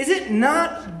angry? Is it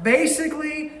not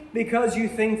basically because you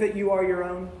think that you are your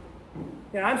own?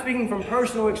 I'm speaking from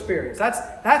personal experience.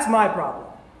 That's my problem.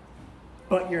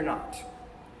 But you're not.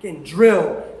 Again,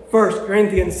 drill 1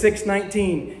 Corinthians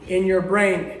 6:19 in your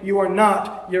brain. You are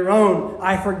not your own.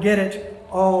 I forget it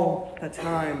all the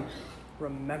time.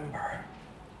 Remember.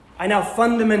 I now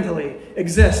fundamentally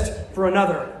exist for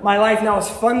another. My life now is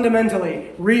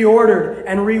fundamentally reordered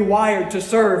and rewired to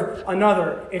serve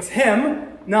another. It's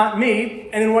Him, not me.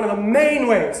 And then one of the main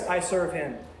ways I serve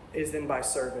Him is then by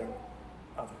serving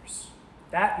others.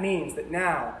 That means that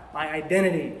now my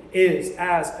identity is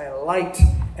as a light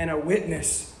and a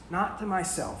witness, not to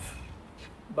myself,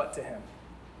 but to Him.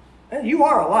 And you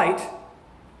are a light.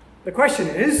 The question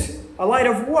is, a light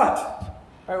of what?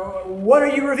 What are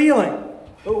you revealing?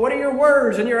 What are your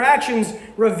words and your actions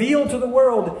reveal to the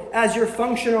world as your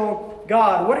functional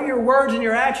God? What are your words and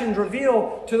your actions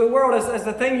reveal to the world as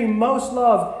the thing you most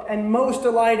love and most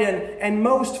delight in and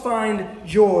most find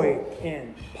joy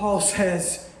in? Paul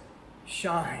says,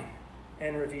 shine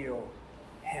and reveal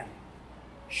Him.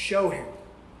 Show Him.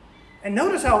 And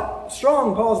notice how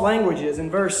strong Paul's language is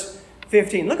in verse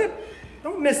 15.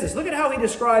 Don't miss this. Look at how he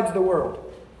describes the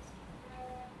world.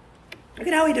 Look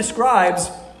at how he describes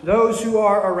those who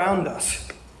are around us.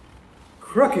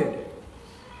 Crooked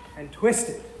and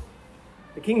twisted.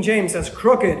 The King James says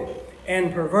crooked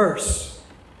and perverse.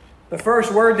 The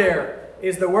first word there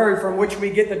is the word from which we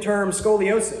get the term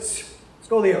scoliosis.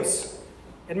 Scolios.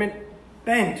 It meant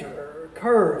bent or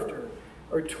curved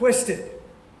or twisted.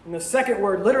 And the second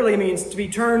word literally means to be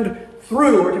turned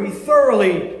through or to be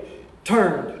thoroughly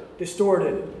turned,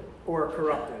 distorted, or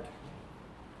corrupted.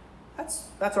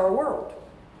 That's our world.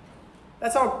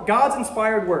 That's how God's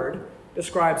inspired word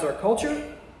describes our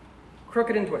culture,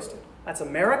 crooked and twisted. That's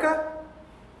America.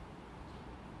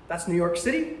 That's New York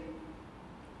City.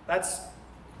 That's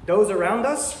those around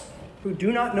us who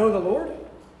do not know the Lord.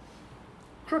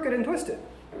 Crooked and twisted.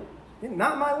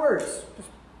 Not my words, just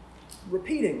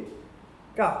repeating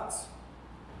God's.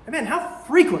 And man, how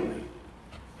frequently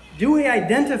do we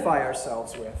identify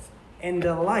ourselves with and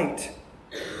delight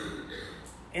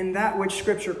in that which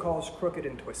Scripture calls crooked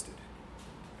and twisted?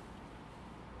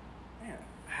 Man,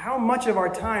 how much of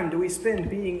our time do we spend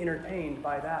being entertained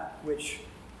by that which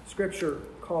Scripture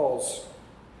calls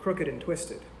crooked and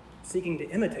twisted, seeking to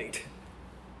imitate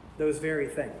those very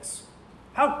things?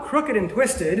 How crooked and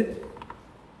twisted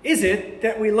is it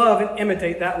that we love and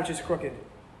imitate that which is crooked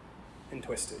and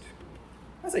twisted?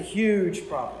 That's a huge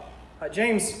problem.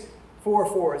 James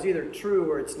 4:4 is either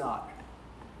true or it's not.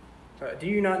 Do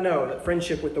you not know that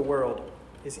friendship with the world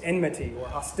is enmity or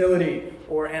hostility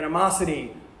or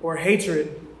animosity or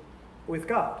hatred with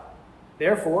God?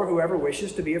 Therefore, whoever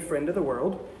wishes to be a friend of the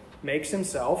world makes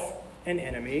himself an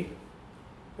enemy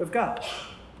of God.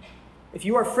 If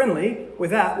you are friendly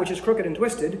with that which is crooked and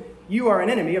twisted, you are an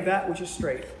enemy of that which is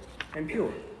straight and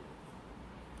pure.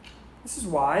 This is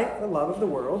why the love of the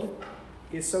world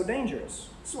is so dangerous.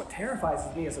 This is what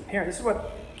terrifies me as a parent. This is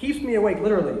what keeps me awake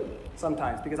literally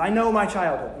sometimes, because I know my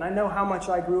childhood and I know how much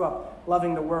I grew up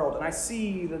loving the world, and I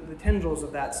see the tendrils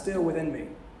of that still within me.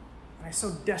 And I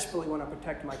so desperately want to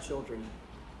protect my children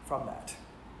from that.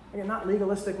 Again, not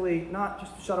legalistically, not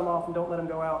just to shut them off and don't let them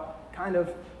go out, kind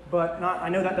of but I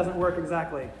know that doesn't work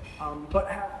exactly. But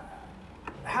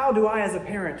how do I, as a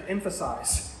parent,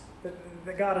 emphasize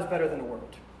that God is better than the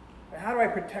world? How do I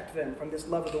protect them from this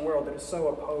love of the world that is so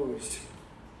opposed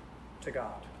to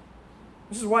God?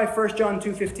 This is why 1 John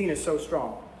 2:15 is so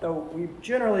strong, though we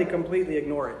generally completely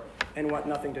ignore it and want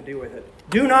nothing to do with it.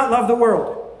 Do not love the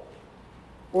world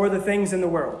or the things in the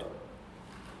world.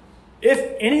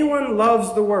 If anyone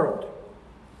loves the world,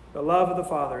 the love of the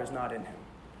Father is not in him.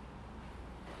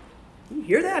 Can you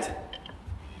hear that?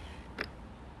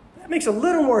 That makes a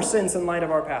little more sense in light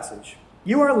of our passage.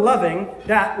 You are loving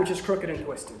that which is crooked and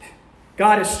twisted.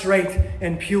 God is straight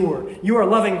and pure. You are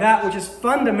loving that which is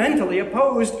fundamentally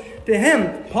opposed to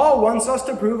Him. Paul wants us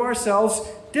to prove ourselves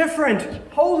different,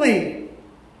 holy,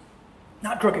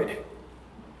 not crooked.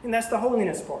 And that's the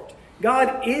holiness part.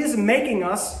 God is making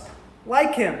us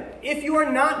like Him. If you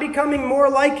are not becoming more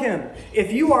like Him,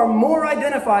 if you are more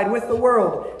identified with the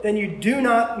world, then you do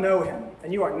not know Him,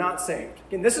 and you are not saved.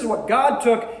 And this is what God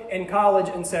took in college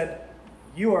and said,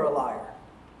 you are a liar,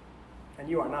 and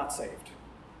you are not saved.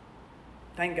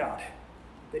 Thank God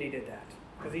that He did that,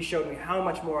 because He showed me how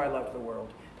much more I loved the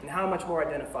world and how much more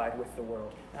identified with the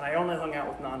world. And I only hung out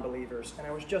with non-believers, and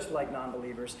I was just like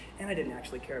non-believers, and I didn't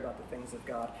actually care about the things of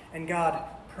God. And God,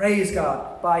 praise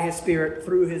God, by His Spirit,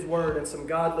 through His Word, and some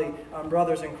godly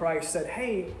brothers in Christ said,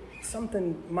 hey,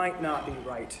 something might not be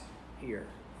right here.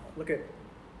 Look at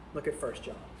 1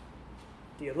 John.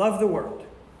 Do you love the world,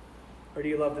 or do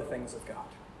you love the things of God?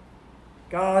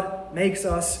 God makes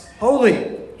us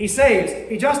holy. He saves,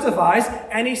 He justifies,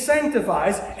 and He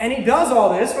sanctifies, and He does all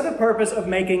this for the purpose of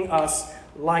making us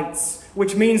lights,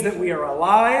 which means that we are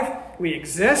alive, we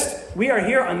exist, we are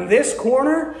here on this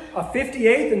corner of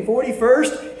 58th and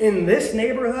 41st, in this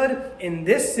neighborhood, in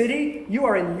this city. You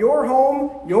are in your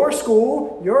home, your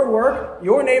school, your work,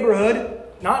 your neighborhood,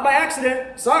 not by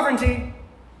accident, sovereignty.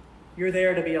 You're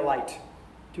there to be a light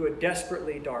to a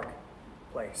desperately dark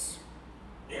place.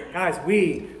 Guys,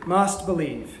 we must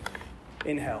believe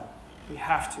in hell. We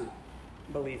have to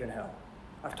believe in hell.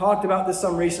 I've talked about this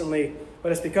some recently,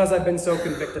 but it's because I've been so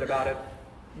convicted about it.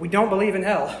 We don't believe in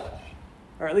hell.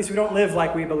 Or at least we don't live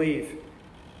like we believe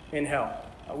in hell.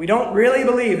 We don't really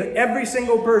believe that every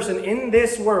single person in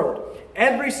this world,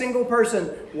 every single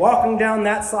person walking down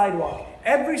that sidewalk,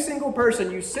 every single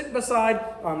person you sit beside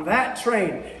on that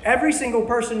train, every single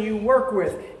person you work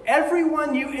with,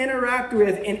 everyone you interact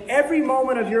with in every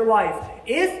moment of your life,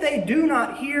 if they do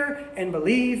not hear and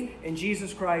believe in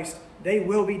Jesus Christ, they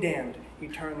will be damned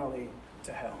eternally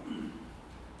to hell.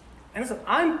 And listen,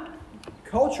 I'm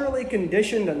culturally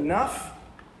conditioned enough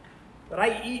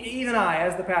that even I,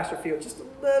 as the pastor, feel just a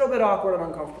little bit awkward and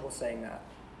uncomfortable saying that,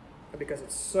 because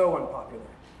it's so unpopular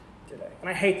today. And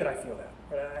I hate that I feel that.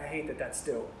 But I hate that that's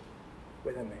still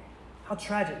within me. How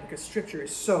tragic, because Scripture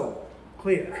is so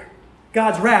clear.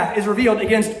 God's wrath is revealed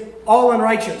against all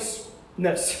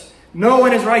unrighteousness. No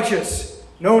one is righteous,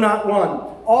 no, not one.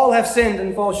 All have sinned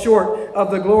and fall short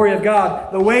of the glory of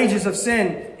God. The wages of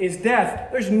sin is death.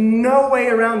 There's no way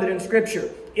around it in Scripture.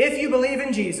 If you believe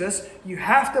in Jesus, you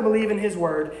have to believe in His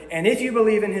Word. And if you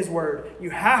believe in His Word, you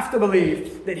have to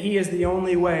believe that He is the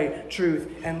only way, truth,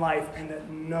 and life, and that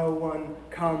no one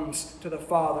comes to the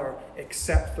Father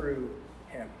except through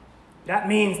Him. That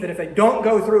means that if they don't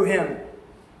go through Him,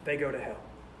 they go to hell.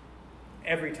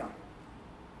 Every time.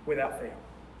 Without fail.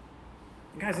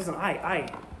 And guys, listen, I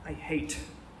hate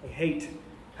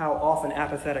how often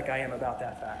apathetic I am about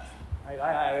that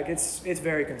fact. It's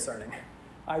very concerning.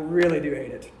 I really do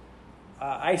hate it.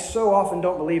 I so often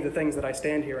don't believe the things that I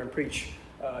stand here and preach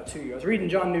to you. I was reading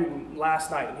John Newton last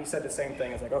night, and he said the same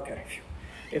thing. I was like, okay,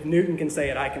 if Newton can say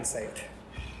it, I can say it.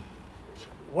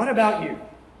 What about you?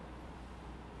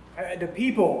 Do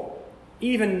people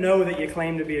even know that you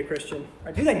claim to be a Christian?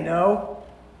 Or do they know?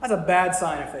 That's a bad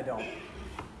sign if they don't,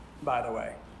 by the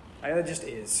way. It just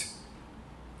is.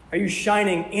 Are you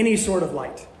shining any sort of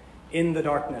light in the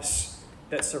darkness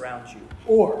that surrounds you?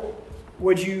 Or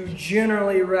would you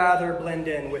generally rather blend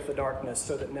in with the darkness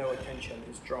so that no attention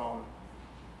is drawn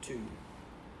to you?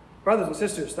 Brothers and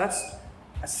sisters, that's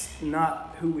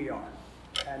not who we are.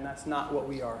 And that's not what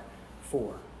we are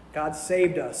for. God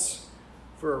saved us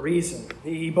for a reason.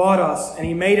 He bought us and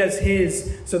He made us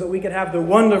His so that we could have the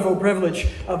wonderful privilege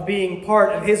of being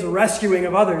part of His rescuing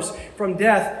of others from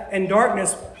death and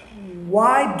darkness.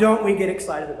 Why don't we get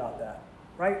excited about that?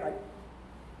 Right? Like,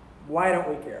 why don't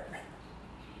we care?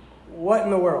 What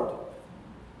in the world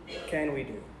can we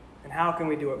do? And how can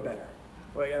we do it better?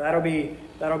 Well, yeah, that'll be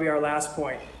our last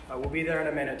point. We'll be there in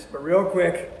a minute. But real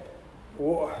quick,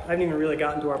 I haven't even really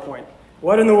gotten to our point.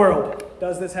 What in the world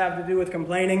does this have to do with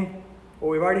complaining Well,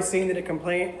 we've already seen that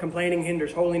complaining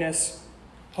hinders holiness.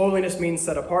 Holiness means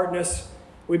set apartness.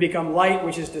 We become light,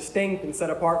 which is distinct and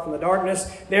set apart from the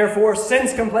darkness. Therefore,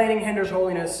 since complaining hinders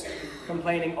holiness,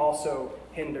 complaining also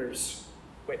hinders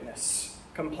witness.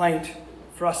 Complaint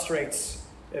frustrates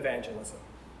evangelism.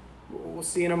 We'll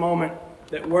see in a moment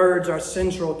that words are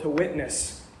central to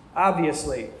witness,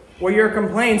 obviously. Where your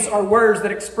complaints are words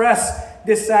that express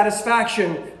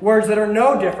dissatisfaction, words that are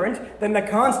no different than the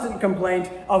constant complaint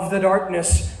of the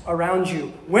darkness around you.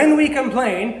 When we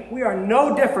complain, we are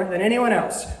no different than anyone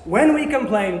else. When we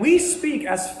complain, we speak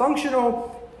as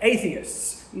functional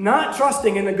atheists, not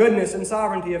trusting in the goodness and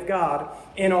sovereignty of God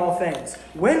in all things.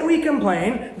 When we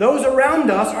complain, those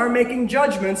around us are making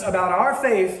judgments about our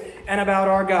faith and about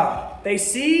our God. They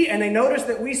see and they notice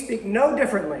that we speak no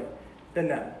differently than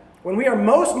them. When we are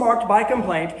most marked by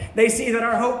complaint, they see that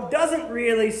our hope doesn't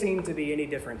really seem to be any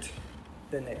different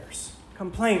than theirs.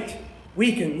 Complaint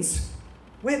weakens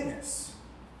witness.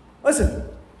 Listen,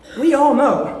 we all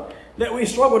know that we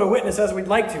struggle to witness as we'd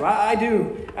like to. I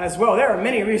do as well. There are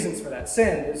many reasons for that.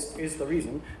 Sin is the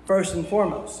reason, first and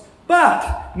foremost.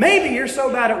 But maybe you're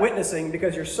so bad at witnessing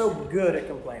because you're so good at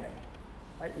complaining.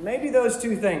 Right? Maybe those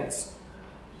two things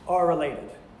are related.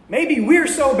 Maybe we're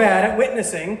so bad at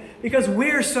witnessing because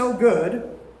we're so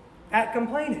good at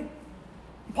complaining.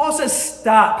 Paul says,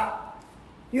 stop.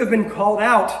 You have been called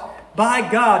out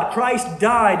by God. Christ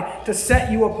died to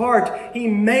set you apart. He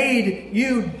made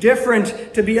you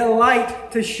different, to be a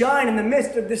light, to shine in the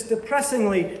midst of this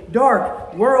depressingly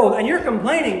dark world. And your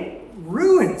complaining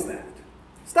ruins that.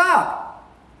 Stop.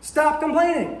 Stop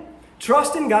complaining.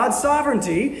 Trust in God's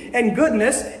sovereignty and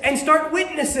goodness and start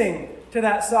witnessing to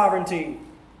that sovereignty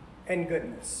and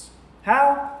goodness.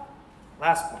 How?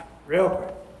 Last point, real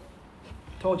quick.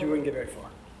 Told you we wouldn't get very far.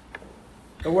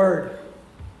 The Word.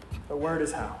 The Word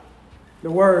is how.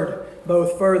 The Word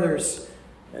both furthers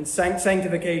and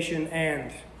sanctification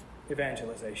and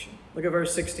evangelization. Look at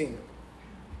verse 16.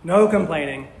 No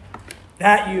complaining,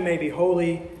 that you may be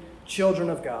holy children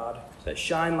of God, that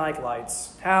shine like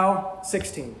lights. How?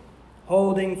 16.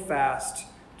 Holding fast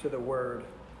to the word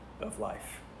of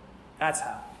life. That's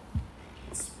how.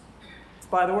 It's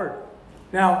by the word.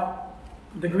 Now,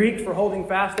 the Greek for holding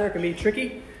fast there can be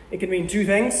tricky. It can mean two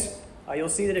things. You'll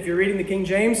see that if you're reading the King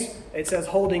James, it says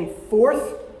holding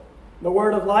forth the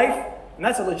word of life. And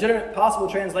that's a legitimate possible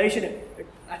translation.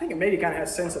 I think it maybe kind of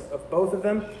has sense of both of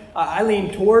them. I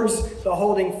lean towards the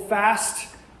holding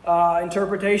fast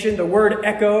interpretation. The word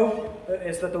echo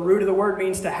is that the root of the word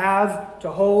means to have,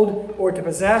 to hold, or to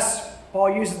possess.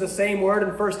 Paul uses the same word in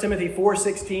 1 Timothy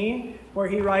 4:16, where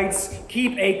he writes,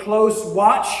 keep a close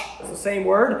watch. It's the same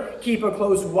word. Keep a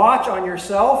close watch on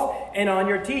yourself and on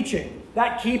your teaching.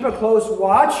 That keep a close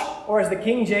watch, or as the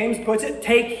King James puts it,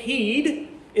 take heed,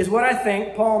 is what I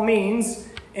think Paul means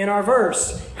in our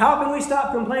verse. How can we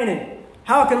stop complaining?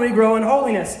 How can we grow in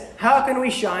holiness? How can we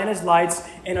shine as lights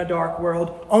in a dark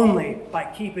world? Only by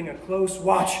keeping a close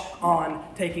watch on,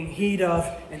 taking heed of,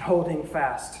 and holding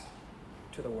fast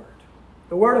to the word.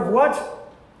 The word of what?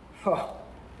 Oh,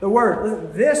 the word.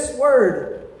 Listen, this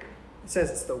word. It says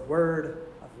it's the word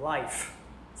of life.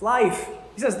 It's life.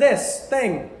 He says this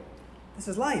thing. This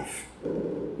is life.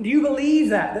 Do you believe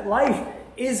that life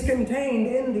is contained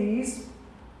in these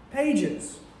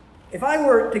pages? If I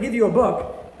were to give you a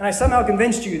book, and I somehow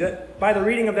convinced you that by the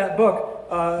reading of that book,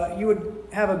 you would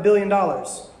have $1 billion,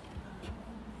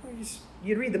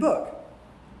 you'd read the book.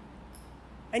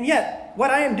 And yet, what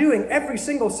I am doing every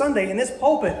single Sunday in this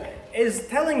pulpit is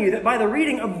telling you that by the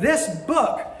reading of this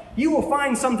book, you will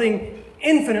find something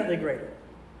infinitely greater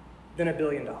than $1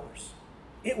 billion.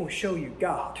 It will show you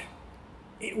God.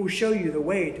 It will show you the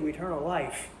way to eternal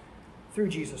life through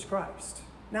Jesus Christ.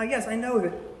 Now, yes, I know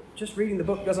that just reading the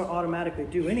book doesn't automatically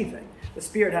do anything. The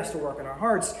Spirit has to work in our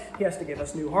hearts. He has to give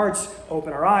us new hearts,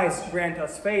 open our eyes, grant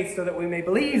us faith so that we may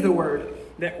believe the word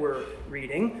that we're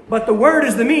reading. But the word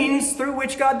is the means through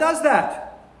which God does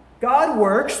that. God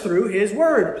works through his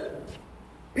word.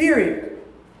 Period.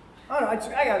 I don't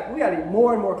know, we got to be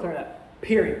more and more clear on that.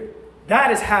 Period.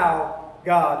 That is how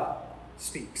God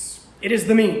speaks. It is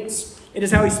the means. It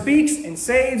is how he speaks and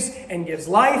saves and gives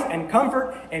life and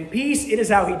comfort and peace. It is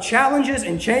how he challenges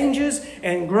and changes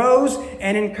and grows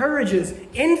and encourages.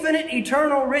 Infinite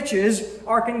eternal riches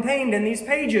are contained in these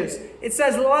pages. It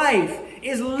says life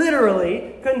is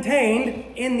literally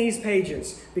contained in these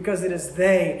pages because it is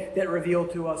they that reveal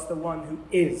to us the one who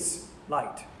is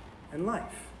light and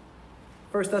life.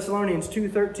 1 Thessalonians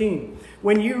 2:13.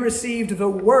 When you received the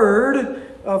word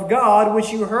of God, which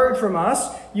you heard from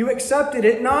us, you accepted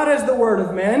it not as the word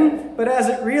of men, but as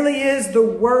it really is, the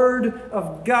word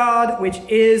of God, which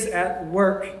is at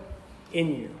work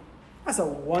in you. That's a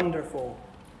wonderful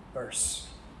verse.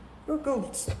 Go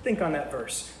think on that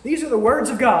verse. These are the words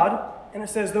of God, and it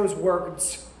says those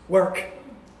words work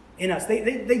in us.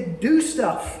 They do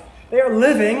stuff. They are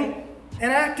living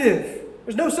and active.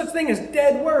 There's no such thing as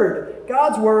dead word.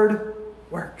 God's word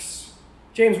works.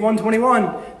 James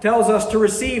 1:21 tells us to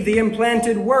receive the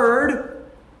implanted word,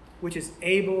 which is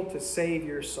able to save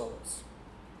your souls.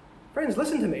 Friends,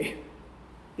 listen to me.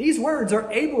 These words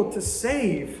are able to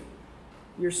save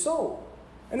your soul.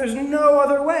 And there's no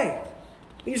other way.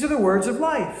 These are the words of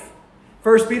life.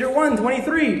 1 Peter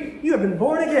 1:23, you have been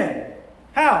born again.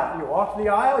 How? You walked the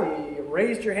aisle, you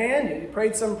raised your hand, you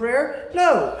prayed some prayer?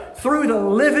 No, through the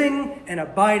living and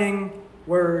abiding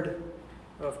Word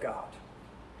of God.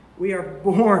 We are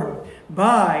born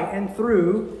by and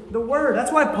through the Word.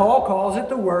 That's why Paul calls it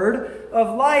the Word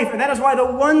of life. And that is why the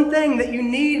one thing that you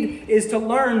need is to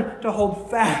learn to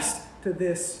hold fast to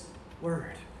this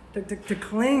Word, to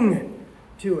cling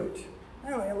to it.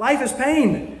 Life is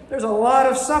pain. There's a lot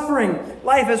of suffering.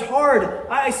 Life is hard.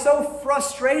 I so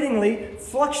frustratingly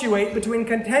fluctuate between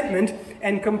contentment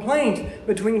and complaint,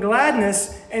 between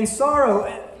gladness and sorrow.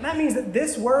 That means that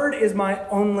this word is my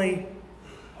only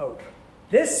hope.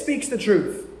 This speaks the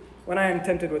truth when I am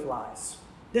tempted with lies.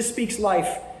 This speaks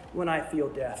life when I feel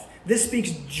death. This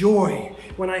speaks joy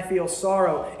when I feel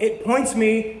sorrow. It points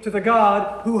me to the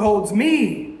God who holds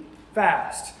me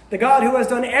fast. The God who has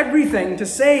done everything to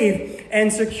save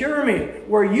and secure me.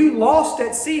 Were you lost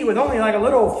at sea with only like a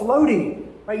little floaty,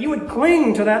 right? You would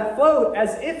cling to that float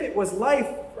as if it was life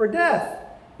or death.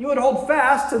 You would hold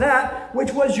fast to that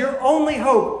which was your only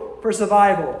hope for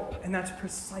survival. And that's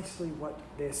precisely what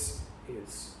this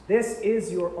is. This is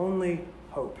your only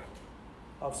hope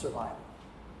of survival.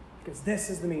 Because this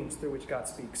is the means through which God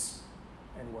speaks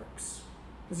and works.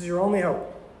 This is your only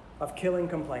hope of killing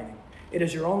complaining. It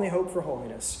is your only hope for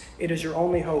holiness. It is your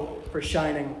only hope for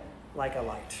shining like a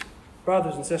light.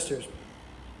 Brothers and sisters,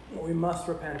 we must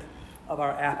repent of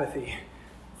our apathy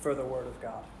for the Word of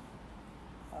God.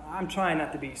 I'm trying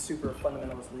not to be super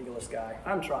fundamentalist legalist guy.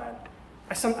 I'm trying.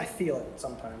 I feel it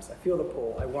sometimes. I feel the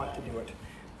pull. I want to do it.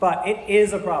 But it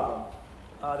is a problem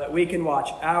that we can watch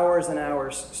hours and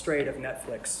hours straight of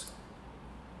Netflix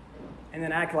and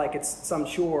then act like it's some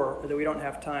chore or that we don't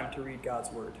have time to read God's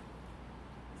Word.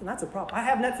 And that's a problem. I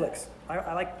have Netflix.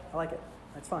 I like it.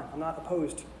 That's fine. I'm not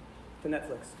opposed to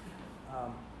Netflix.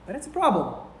 But it's a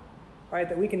problem, right?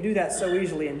 That we can do that so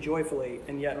easily and joyfully,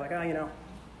 and yet like,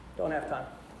 don't have time.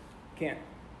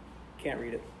 Can't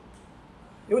read it.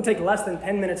 It would take less than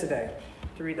 10 minutes a day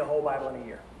to read the whole Bible in a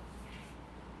year.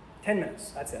 10 minutes,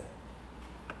 that's it.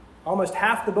 Almost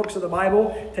half the books of the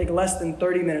Bible take less than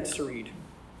 30 minutes to read.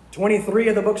 23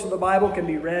 of the books of the Bible can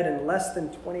be read in less than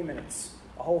 20 minutes.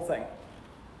 The whole thing.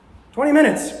 20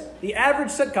 minutes. The average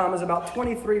sitcom is about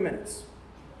 23 minutes.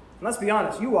 And let's be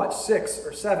honest, you watch 6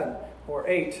 or 7 or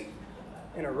 8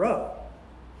 in a row.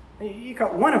 And you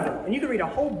cut one of them, and you can read a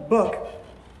whole book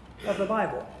of the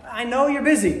Bible. I know you're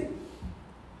busy,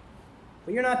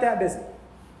 but you're not that busy.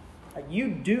 You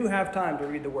do have time to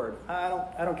read the Word. I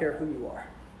don't care who you are.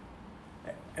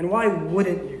 And why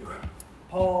wouldn't you?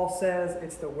 Paul says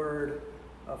it's the Word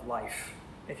of life.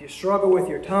 If you struggle with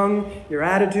your tongue, your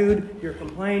attitude, your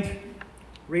complaint,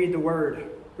 read the Word.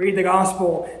 Read the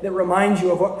gospel that reminds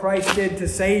you of what Christ did to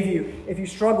save you. If you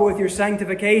struggle with your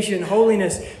sanctification,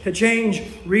 holiness, to change,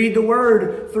 read the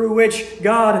Word through which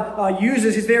God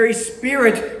uses His very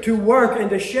Spirit to work and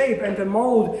to shape and to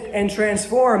mold and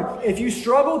transform. If you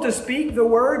struggle to speak the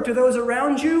Word to those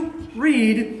around you,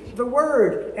 read the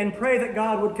Word and pray that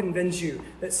God would convince you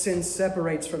that sin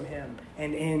separates from Him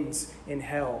and ends in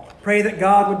hell. Pray that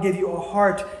God would give you a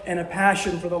heart and a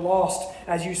passion for the lost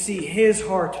as you see His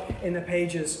heart in the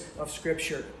pages of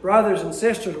Scripture. Brothers and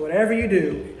sisters, whatever you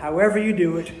do, however you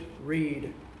do it,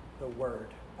 read the Word.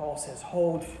 Paul says,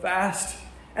 hold fast.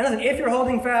 And listen, if you're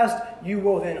holding fast, you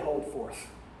will then hold forth.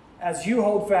 As you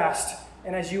hold fast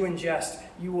and as you ingest,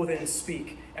 you will then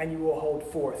speak and you will hold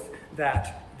forth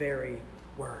that very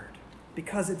Word.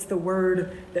 Because it's the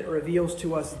Word that reveals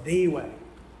to us the way,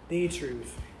 the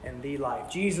truth, and the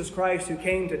life. Jesus Christ, who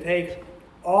came to take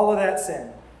all of that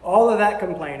sin, all of that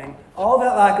complaining, all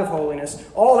that lack of holiness,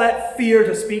 all that fear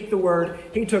to speak the Word,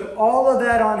 He took all of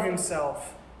that on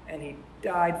Himself, and He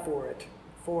died for it,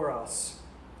 for us,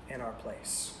 in our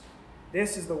place.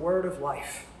 This is the Word of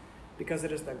life, because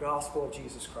it is the gospel of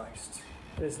Jesus Christ.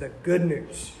 It is the good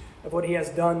news of what He has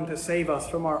done to save us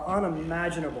from our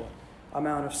unimaginable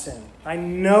amount of sin. I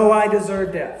know I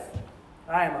deserve death.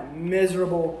 I am a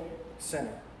miserable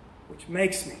sinner, which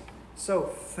makes me so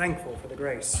thankful for the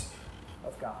grace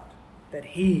of God, that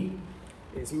He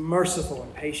is merciful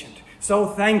and patient, so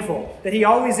thankful that he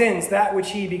always ends that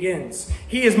which he begins.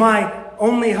 He is my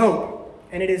only hope,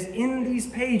 and it is in these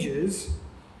pages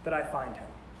that I find him.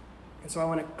 And so I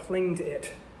want to cling to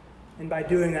it, and by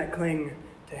doing that, cling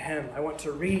to him. I want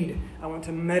to read, I want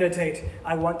to meditate,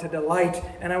 I want to delight,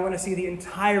 and I want to see the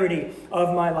entirety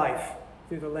of my life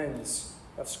through the lens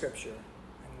of Scripture.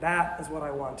 And that is what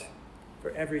I want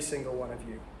for every single one of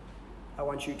you. I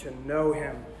want you to know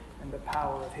him and the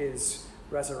power of his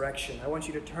resurrection. I want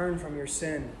you to turn from your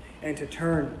sin and to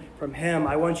turn from him.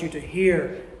 I want you to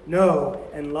hear, know,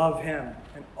 and love him.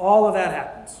 And all of that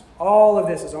happens. All of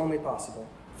this is only possible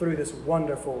through this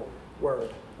wonderful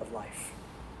word of life.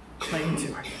 Cling to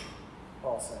it,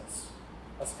 Paul says.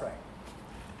 Let's pray.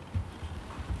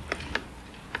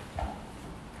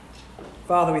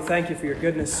 Father, we thank you for your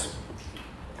goodness.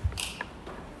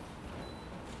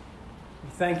 We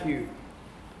thank you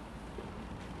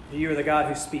that you are the God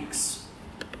who speaks.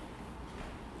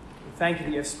 We thank you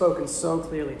that you have spoken so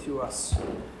clearly to us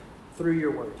through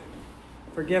your word.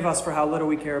 Forgive us for how little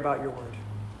we care about your word.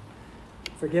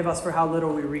 Forgive us for how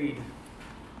little we read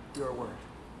your word.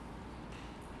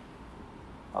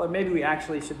 Father, maybe we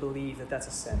actually should believe that that's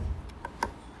a sin.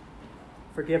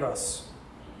 Forgive us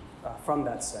from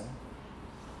that sin.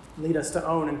 Lead us to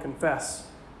own and confess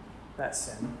that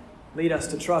sin. Lead us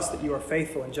to trust that you are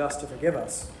faithful and just to forgive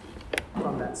us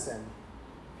from that sin.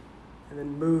 And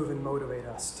then move and motivate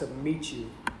us to meet you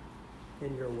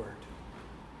in your word.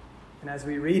 And as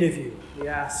we read of you, we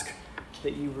ask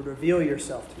that you would reveal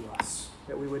yourself to us,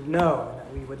 that we would know, and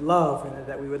that we would love, and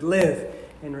that we would live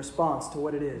in response to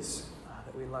what it is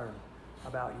that we learn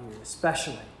about you,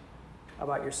 especially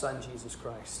about your Son, Jesus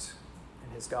Christ,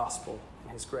 and his gospel,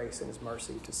 and his grace, and his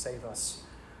mercy to save us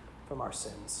from our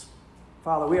sins.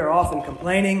 Father, we are often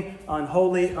complaining,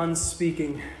 unholy,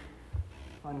 unspeaking,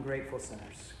 ungrateful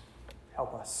sinners.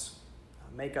 Help us.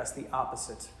 Make us the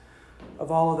opposite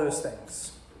of all of those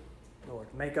things. Lord,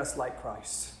 make us like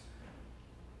Christ.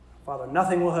 Father,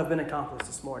 nothing will have been accomplished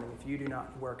this morning if you do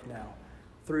not work now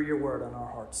through your word on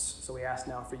our hearts. So we ask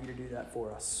now for you to do that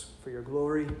for us, for your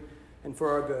glory and for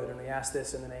our good. And we ask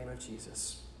this in the name of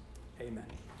Jesus. Amen.